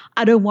people.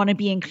 I don't want to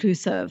be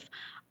inclusive.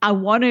 I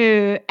want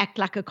to act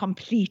like a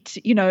complete,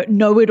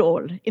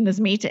 know-it-all in this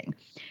meeting.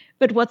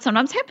 But what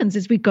sometimes happens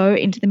is we go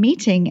into the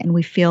meeting and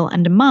we feel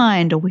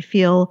undermined or we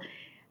feel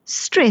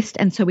stressed,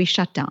 and so we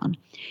shut down.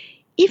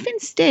 If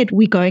instead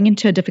we're going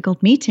into a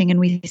difficult meeting and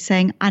we're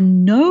saying, I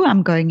know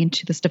I'm going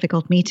into this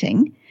difficult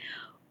meeting,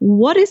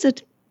 what is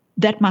it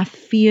that my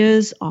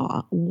fears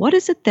are? What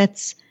is it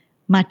that's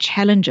my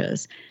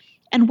challenges?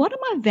 And what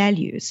are my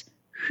values?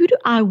 Who do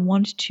I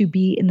want to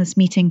be in this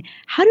meeting?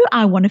 How do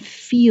I want to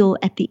feel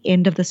at the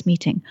end of this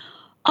meeting?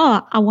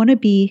 I want to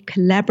be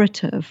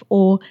collaborative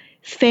or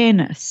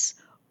fairness,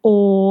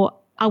 or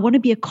I want to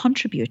be a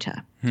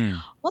contributor.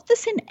 What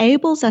this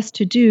enables us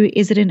to do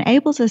is it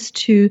enables us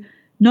to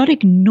not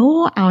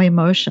ignore our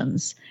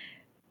emotions,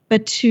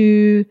 but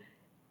to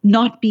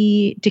not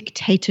be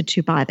dictated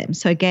to by them.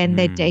 So again,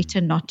 they're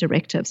data, not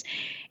directives.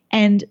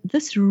 And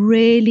this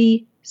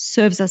really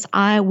serves us.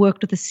 I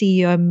worked with a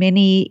CEO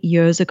many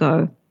years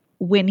ago.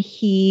 When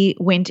he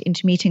went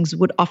into meetings,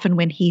 would often,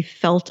 when he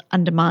felt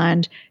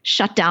undermined,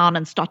 shut down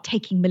and start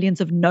taking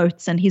millions of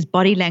notes, and his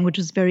body language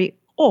was very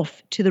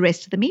off to the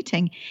rest of the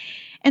meeting.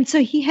 And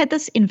so he had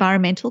this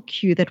environmental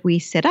cue that we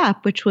set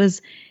up, which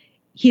was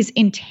his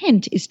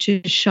intent is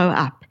to show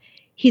up.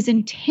 His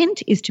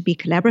intent is to be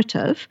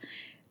collaborative,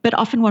 but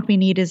often what we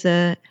need is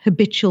a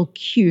habitual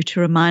cue to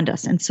remind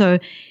us. And so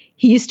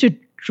he used to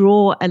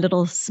draw a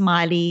little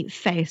smiley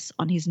face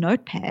on his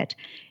notepad.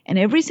 And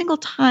every single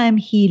time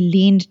he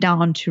leaned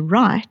down to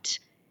write,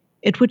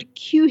 it would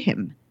cue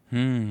him.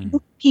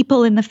 Look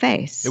people in the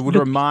face. It would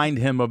remind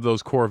him of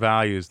those core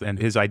values and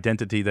his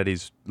identity that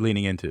he's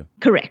leaning into.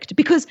 Correct.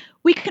 Because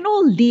we can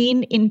all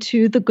lean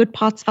into the good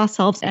parts of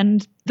ourselves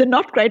and the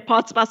not great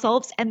parts of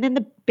ourselves and then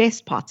the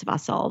best parts of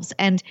ourselves.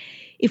 And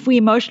if we're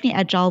emotionally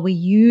agile, we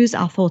use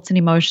our thoughts and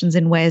emotions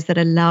in ways that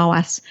allow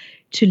us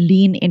to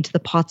lean into the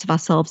parts of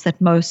ourselves that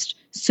most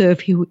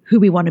serve who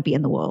we want to be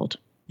in the world.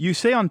 You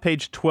say on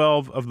page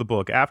 12 of the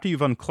book, after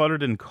you've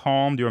uncluttered and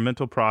calmed your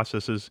mental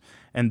processes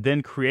and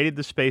then created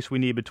the space we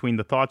need between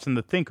the thoughts and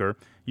the thinker,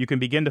 you can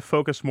begin to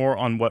focus more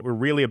on what we're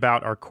really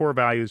about, our core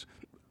values,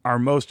 our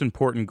most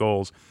important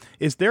goals.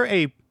 Is there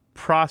a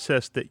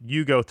process that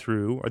you go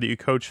through or that you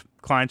coach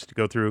clients to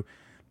go through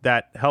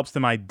that helps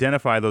them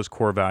identify those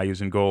core values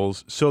and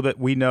goals so that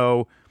we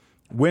know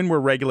when we're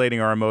regulating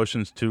our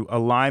emotions to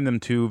align them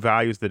to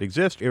values that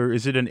exist? Or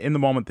is it an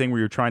in-the-moment thing where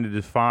you're trying to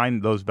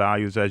define those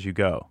values as you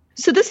go?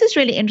 So this is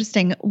really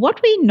interesting.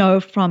 What we know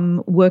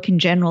from work in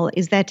general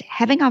is that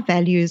having our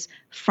values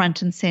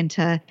front and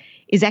center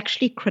is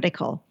actually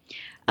critical.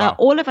 Wow.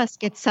 All of us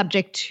get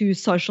subject to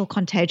social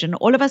contagion.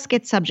 All of us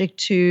get subject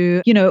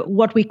to,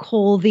 what we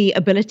call the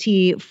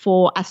ability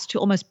for us to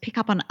almost pick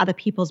up on other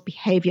people's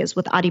behaviors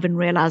without even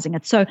realizing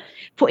it. So,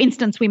 for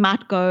instance, we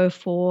might go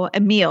for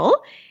a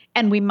meal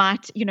and we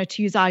might,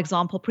 to use our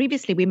example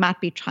previously, we might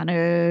be trying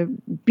to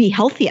be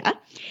healthier.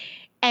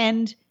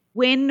 And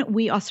when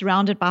we are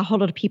surrounded by a whole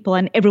lot of people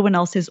and everyone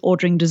else is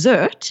ordering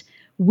dessert,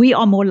 we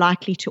are more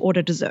likely to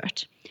order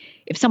dessert.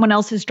 If someone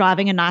else is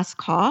driving a nice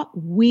car,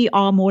 we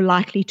are more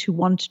likely to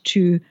want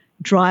to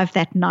drive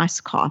that nice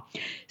car.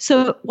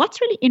 So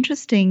what's really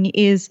interesting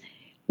is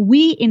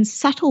we, in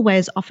subtle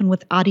ways, often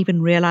without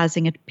even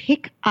realizing it,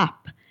 pick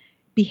up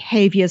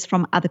behaviors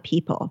from other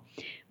people.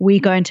 We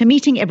go into a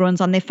meeting,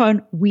 everyone's on their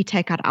phone, we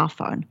take out our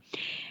phone.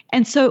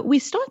 And so we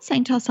start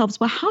saying to ourselves,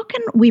 well, how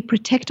can we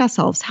protect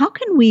ourselves? How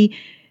can we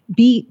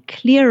be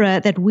clearer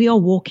that we are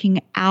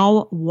walking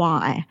our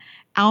why,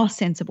 our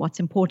sense of what's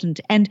important?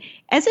 And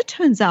as it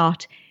turns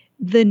out,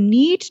 the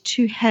need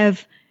to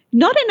have,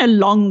 not in a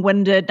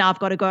long-winded, now I've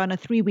got to go on a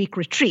 3-week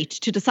retreat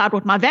to decide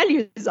what my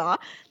values are,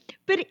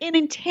 but in an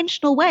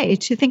intentional way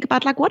to think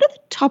about what are the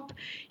top,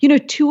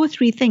 2 or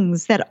 3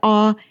 things that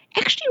are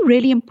actually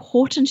really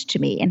important to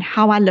me and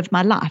how I live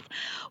my life.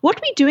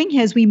 What we're doing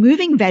here is we're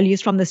moving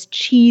values from this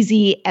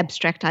cheesy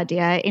abstract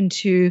idea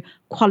into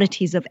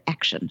qualities of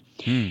action.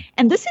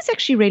 And this is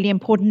actually really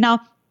important. Now,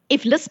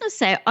 if listeners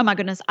say, oh my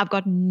goodness, I've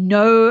got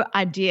no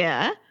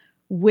idea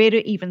where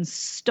to even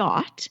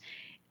start,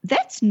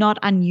 that's not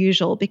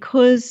unusual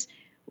because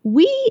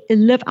we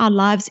live our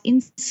lives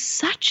in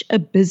such a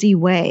busy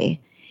way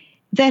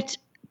that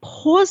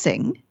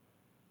pausing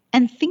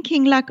and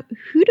thinking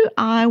who do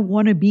I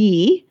want to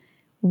be?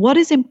 What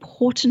is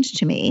important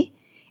to me?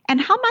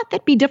 And how might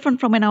that be different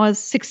from when I was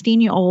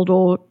 16-year-old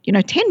or,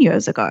 10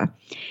 years ago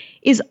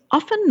is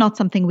often not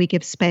something we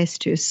give space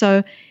to.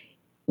 So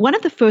one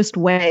of the first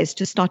ways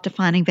to start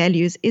defining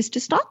values is to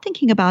start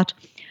thinking about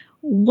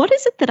what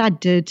is it that I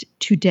did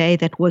today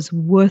that was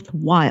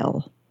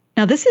worthwhile?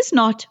 Now, this is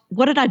not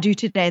what did I do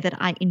today that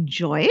I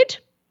enjoyed?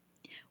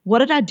 What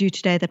did I do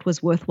today that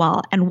was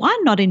worthwhile? And why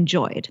not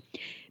enjoyed?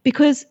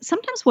 Because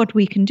sometimes what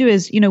we can do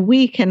is,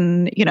 we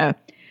can,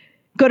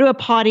 go to a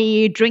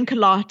party, drink a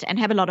lot, and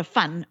have a lot of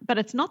fun, but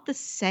it's not the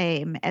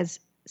same as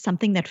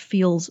something that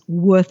feels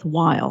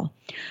worthwhile.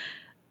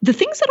 The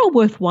things that are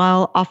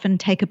worthwhile often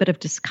take a bit of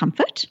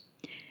discomfort.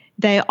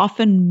 They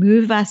often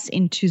move us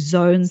into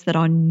zones that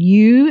are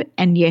new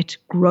and yet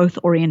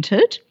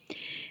growth-oriented.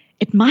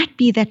 It might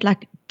be that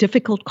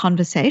difficult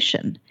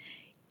conversation.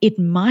 It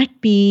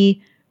might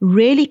be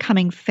really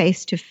coming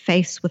face to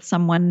face with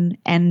someone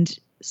and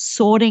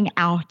sorting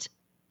out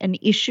an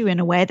issue in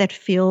a way that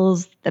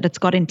feels that it's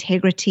got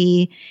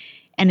integrity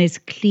and is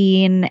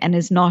clean and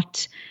is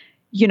not,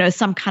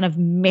 some kind of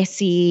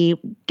messy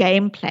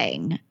game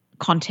playing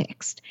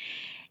context.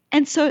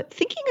 And so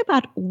thinking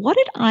about what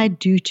did I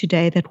do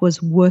today that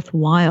was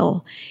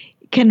worthwhile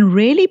can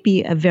really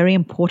be a very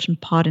important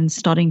part in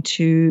starting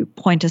to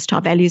point us to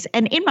our values.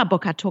 And in my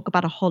book, I talk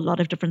about a whole lot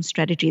of different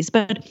strategies.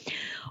 But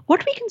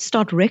what we can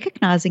start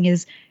recognizing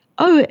is,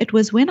 it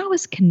was when I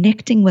was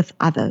connecting with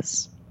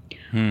others,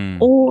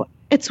 or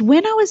it's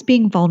when I was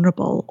being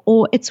vulnerable,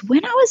 or it's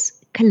when I was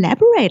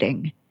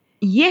collaborating.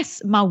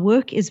 Yes, my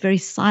work is very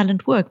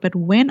silent work, but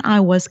when I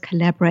was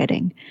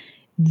collaborating,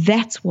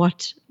 That's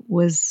what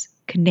was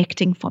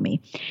connecting for me.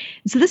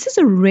 So this is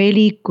a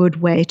really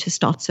good way to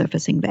start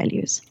surfacing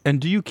values. And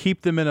do you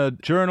keep them in a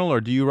journal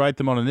or do you write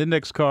them on an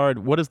index card?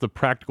 What is the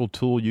practical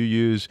tool you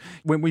use?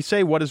 When we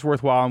say what is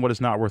worthwhile and what is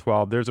not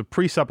worthwhile, there's a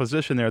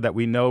presupposition there that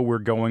we know we're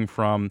going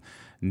from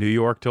New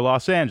York to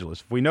Los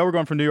Angeles. If we know we're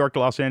going from New York to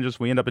Los Angeles,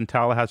 we end up in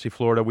Tallahassee,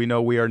 Florida. We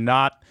know we are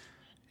not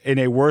in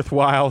a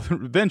worthwhile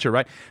venture,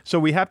 right? So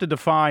we have to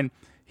define,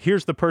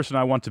 here's the person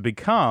I want to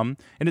become.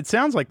 And it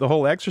sounds like the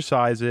whole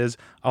exercise is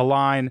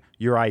align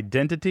your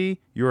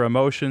identity, your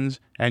emotions,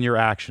 and your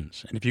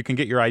actions. And if you can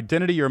get your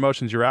identity, your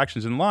emotions, your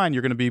actions in line,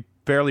 you're going to be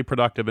fairly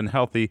productive and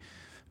healthy.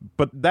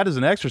 But that is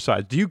an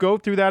exercise. Do you go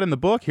through that in the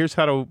book? Here's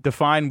how to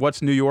define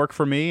what's New York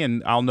for me,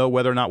 and I'll know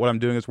whether or not what I'm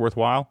doing is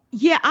worthwhile.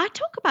 Yeah, I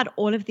talk about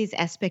all of these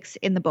aspects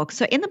in the book.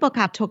 So in the book,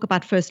 I talk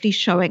about firstly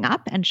showing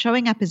up, and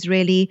showing up is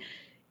really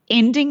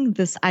ending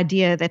this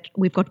idea that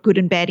we've got good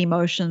and bad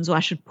emotions, or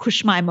I should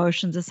push my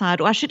emotions aside,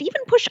 or I should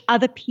even push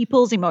other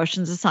people's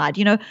emotions aside.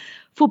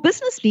 For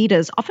business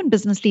leaders, often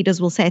business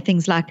leaders will say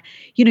things like,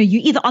 you're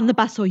either on the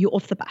bus or you're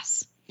off the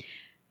bus.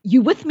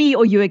 You with me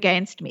or you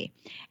against me.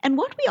 And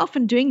what we're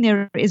often doing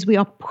there is we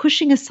are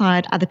pushing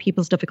aside other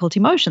people's difficult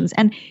emotions.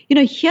 And,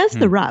 here's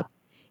the rub,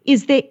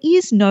 is there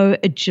is no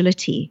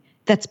agility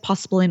that's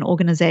possible in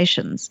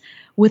organizations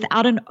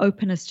without an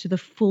openness to the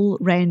full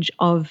range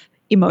of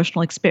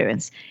emotional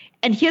experience.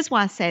 And here's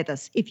why I say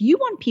this. If you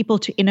want people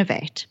to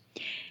innovate,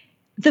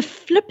 the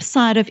flip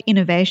side of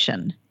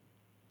innovation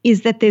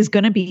is that there's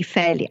going to be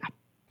failure.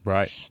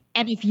 Right.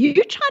 And if you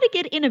try to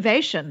get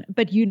innovation,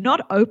 but you're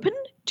not open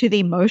to the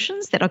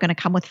emotions that are going to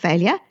come with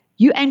failure,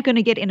 you ain't going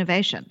to get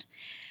innovation.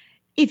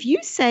 If you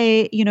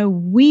say,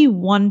 we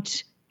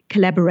want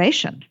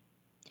collaboration,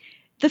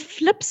 the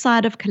flip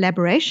side of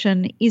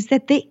collaboration is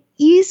that there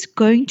is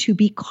going to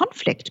be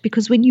conflict,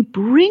 because when you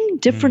bring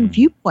different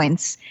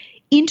viewpoints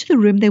into the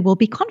room, there will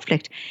be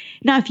conflict.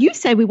 Now, if you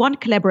say we want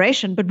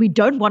collaboration, but we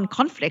don't want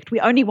conflict, we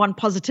only want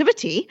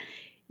positivity,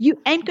 you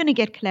ain't going to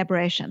get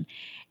collaboration.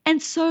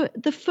 And so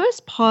the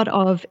first part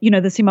of,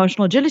 this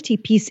emotional agility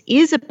piece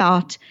is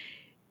about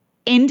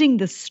ending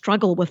the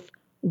struggle with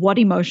what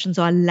emotions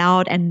are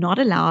allowed and not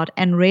allowed,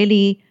 and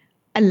really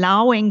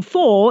allowing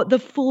for the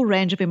full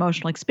range of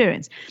emotional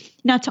experience.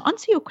 Now, to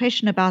answer your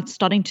question about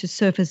starting to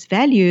surface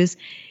values,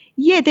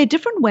 yeah, there are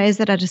different ways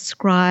that I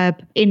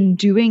describe in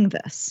doing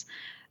this.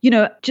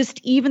 Just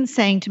even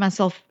saying to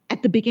myself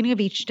at the beginning of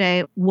each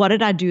day, what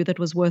did I do that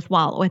was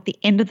worthwhile? Or at the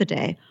end of the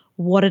day,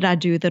 what did I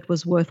do that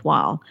was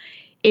worthwhile?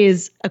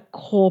 Is a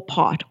core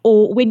part.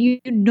 Or when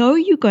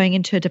you're going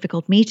into a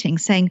difficult meeting,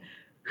 saying,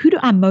 who do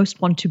I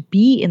most want to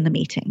be in the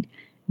meeting?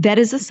 That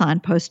is a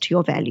signpost to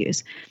your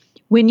values.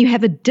 When you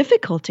have a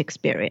difficult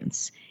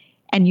experience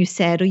and you're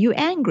sad or you're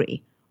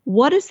angry,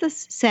 what is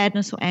this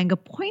sadness or anger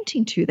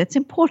pointing to that's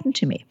important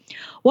to me?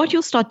 What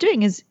you'll start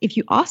doing is, if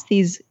you ask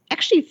these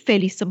actually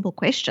fairly simple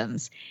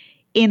questions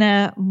in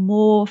a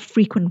more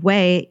frequent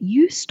way,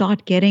 you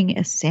start getting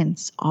a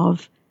sense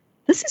of,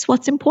 this is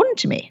what's important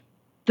to me.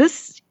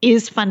 This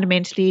is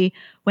fundamentally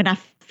when I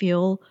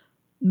feel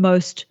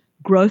most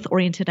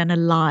growth-oriented and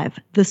alive.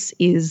 This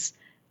is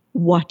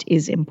what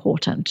is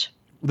important.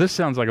 This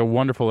sounds like a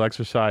wonderful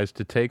exercise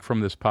to take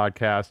from this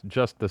podcast,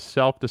 just the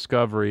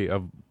self-discovery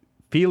of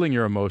feeling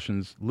your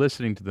emotions,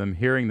 listening to them,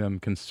 hearing them,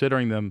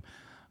 considering them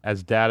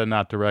as data,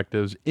 not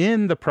directives,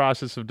 in the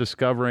process of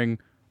discovering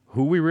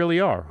who we really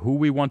are, who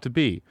we want to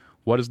be,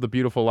 what is the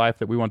beautiful life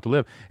that we want to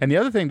live. And the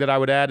other thing that I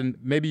would add, and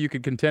maybe you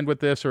could contend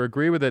with this or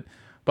agree with it,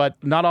 but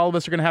not all of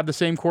us are going to have the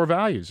same core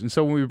values. And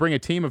so when we bring a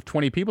team of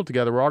 20 people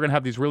together, we're all going to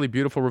have these really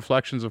beautiful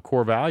reflections of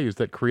core values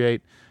that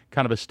create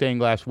kind of a stained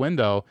glass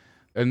window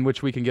in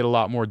which we can get a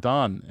lot more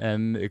done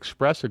and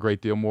express a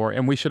great deal more.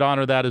 And we should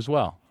honor that as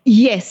well.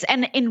 Yes.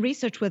 And in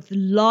research with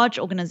large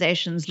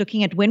organizations,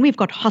 looking at when we've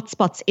got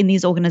hotspots in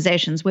these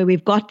organizations, where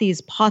we've got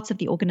these parts of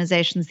the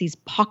organizations, these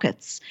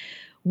pockets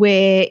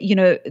where,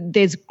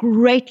 there's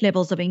great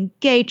levels of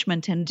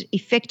engagement and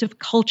effective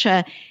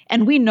culture.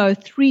 And we know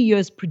 3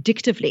 years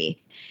predictively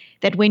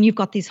that when you've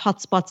got these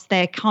hotspots,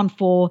 they account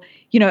for,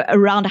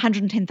 around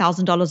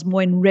 $110,000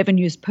 more in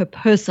revenues per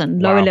person,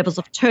 lower levels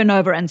of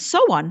turnover, and so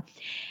on.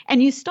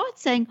 And you start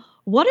saying,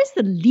 what is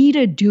the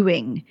leader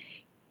doing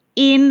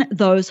in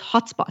those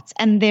hotspots?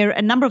 And there are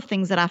a number of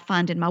things that I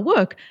find in my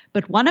work,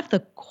 but one of the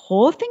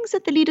core things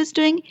that the leader's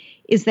doing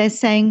is they're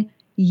saying,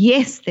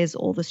 yes, there's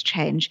all this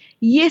change.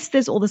 Yes,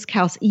 there's all this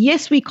chaos.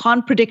 Yes, we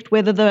can't predict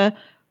whether the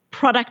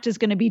product is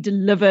going to be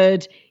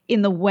delivered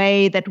in the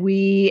way that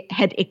we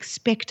had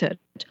expected.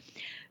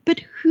 But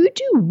who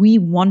do we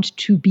want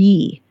to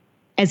be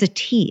as a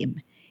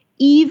team,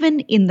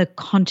 even in the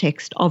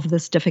context of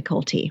this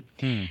difficulty?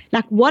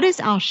 Like, what is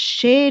our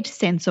shared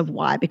sense of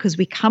why? Because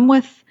we come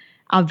with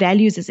our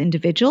values as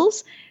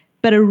individuals,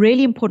 but a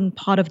really important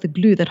part of the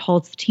glue that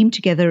holds the team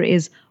together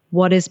is,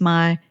 what is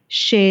my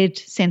shared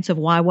sense of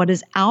why? What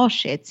is our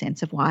shared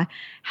sense of why?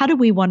 How do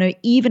we want to,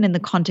 even in the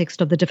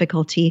context of the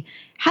difficulty,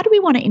 how do we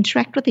want to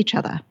interact with each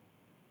other?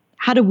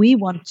 how do we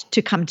want to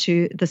come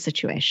to the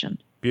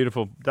situation?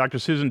 Beautiful. Dr.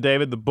 Susan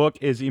David, the book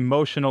is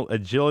Emotional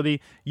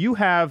Agility. You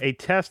have a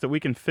test that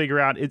we can figure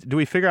out. Do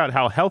we figure out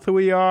how healthy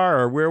we are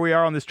or where we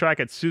are on this track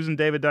at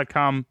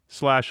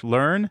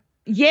susandavid.com/learn?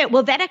 Yeah,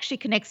 well, that actually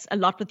connects a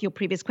lot with your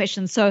previous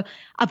question. So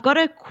I've got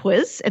a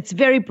quiz. It's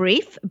very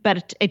brief,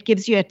 but it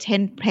gives you a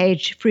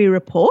 10-page free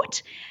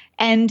report.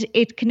 And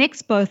it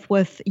connects both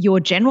with your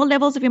general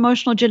levels of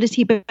emotional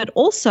agility, but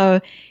also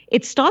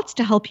it starts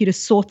to help you to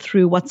sort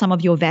through what some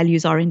of your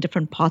values are in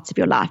different parts of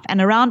your life. And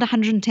around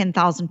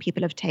 110,000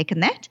 people have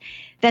taken that.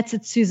 That's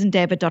at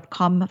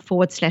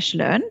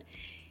susandavid.com/learn.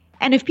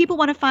 And if people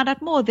want to find out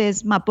more,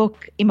 there's my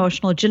book,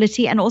 Emotional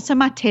Agility, and also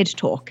my TED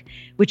Talk,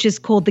 which is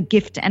called The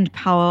Gift and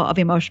Power of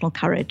Emotional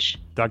Courage.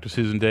 Dr.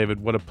 Susan David,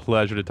 what a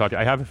pleasure to talk to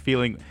you. I have a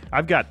feeling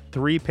I've got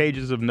 3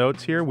 pages of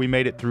notes here. We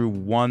made it through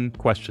one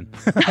question.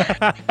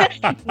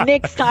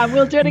 Next time,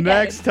 we'll do it again.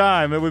 Next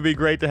time. It would be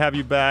great to have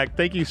you back.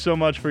 Thank you so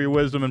much for your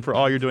wisdom and for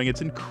all you're doing. It's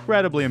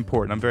incredibly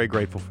important. I'm very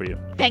grateful for you.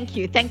 Thank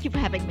you. Thank you for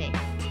having me.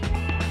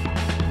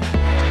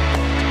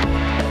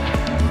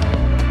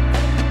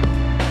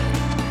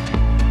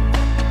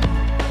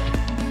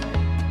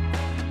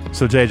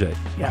 So JJ,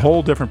 a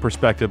whole different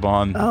perspective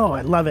on... Oh,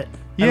 I love it.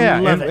 Yeah, I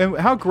love it. And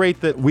how great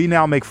that we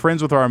now make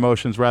friends with our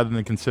emotions rather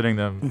than considering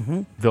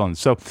them villains.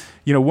 So,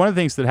 one of the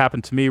things that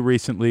happened to me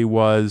recently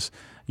was,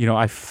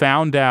 I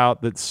found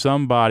out that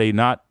somebody,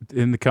 not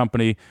in the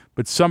company,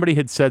 but somebody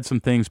had said some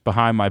things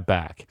behind my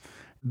back.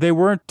 They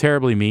weren't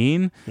terribly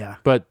mean,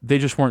 but they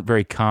just weren't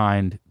very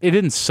kind. It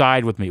didn't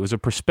side with me. It was a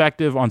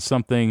perspective on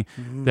something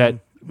that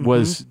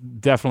was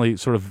definitely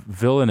sort of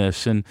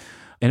villainous, and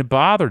it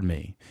bothered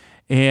me.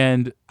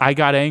 And I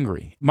got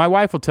angry. My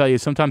wife will tell you,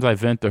 sometimes I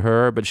vent to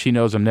her, but she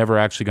knows I'm never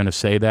actually going to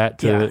say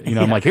that.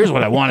 I'm like, here's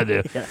what I want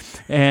to do.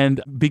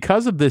 And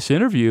because of this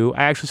interview,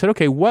 I actually said,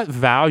 okay, what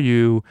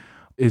value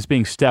is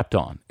being stepped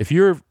on? If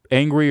you're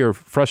angry or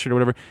frustrated or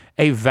whatever,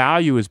 a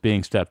value is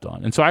being stepped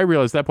on. And so I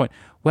realized at that point,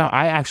 well,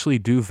 I actually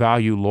do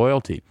value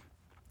loyalty.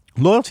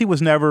 Loyalty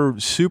was never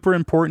super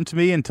important to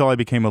me until I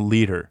became a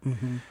leader.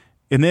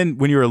 And then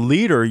when you're a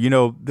leader,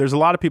 there's a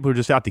lot of people who are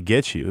just out to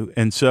get you.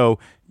 And so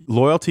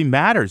loyalty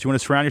matters. You want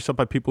to surround yourself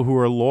by people who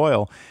are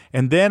loyal.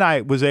 And then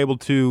I was able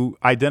to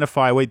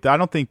identify, wait, I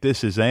don't think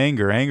this is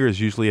anger. Anger is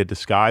usually a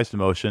disguised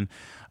emotion.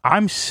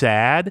 I'm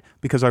sad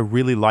because I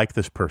really like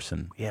this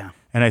person. Yeah.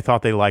 And I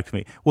thought they liked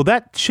me. Well,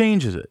 that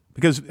changes it.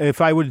 Because if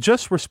I would have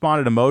just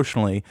responded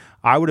emotionally,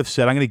 I would have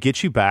said, I'm going to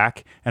get you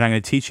back and I'm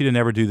going to teach you to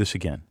never do this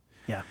again.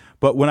 Yeah.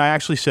 But when I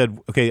actually said,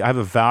 okay, I have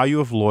a value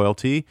of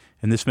loyalty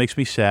and this makes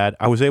me sad,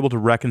 I was able to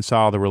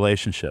reconcile the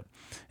relationship.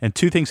 And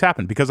 2 things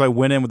happened. Because I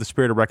went in with the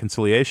spirit of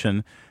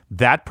reconciliation,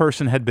 that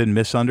person had been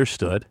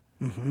misunderstood.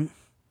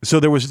 So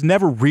there was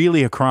never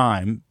really a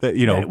crime that,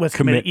 it was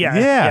committed.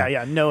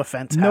 Yeah. No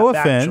offense. No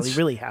offense. Actually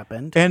really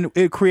happened. And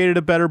it created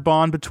a better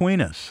bond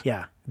between us.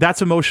 Yeah.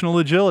 That's emotional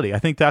agility. I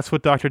think that's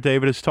what Dr.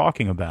 David is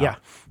talking about. Yeah.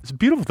 It's a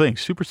beautiful thing.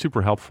 Super,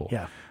 super helpful.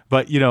 Yeah.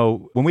 But,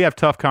 when we have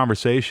tough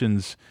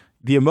conversations,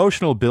 the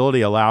emotional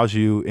ability allows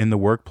you in the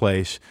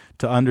workplace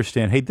to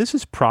understand, hey, this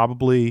is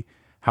probably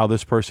how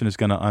this person is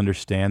going to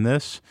understand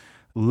this.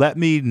 Let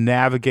me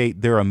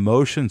navigate their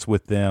emotions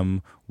with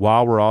them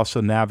while we're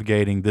also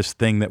navigating this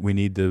thing that we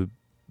need to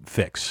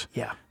fix.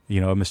 Yeah.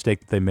 A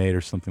mistake that they made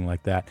or something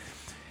like that.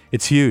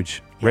 It's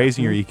huge.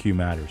 Raising your EQ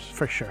matters.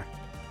 For sure.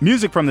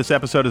 Music from this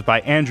episode is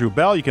by Andrew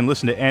Bell. You can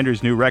listen to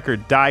Andrew's new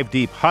record, Dive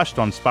Deep, Hushed,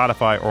 on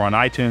Spotify or on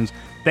iTunes.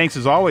 Thanks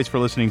as always for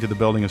listening to the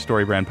Building a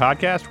Story Brand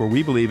podcast, where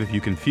we believe if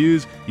you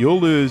confuse, you'll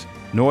lose.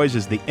 Noise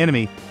is the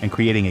enemy, and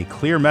creating a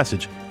clear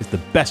message is the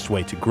best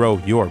way to grow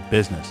your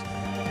business.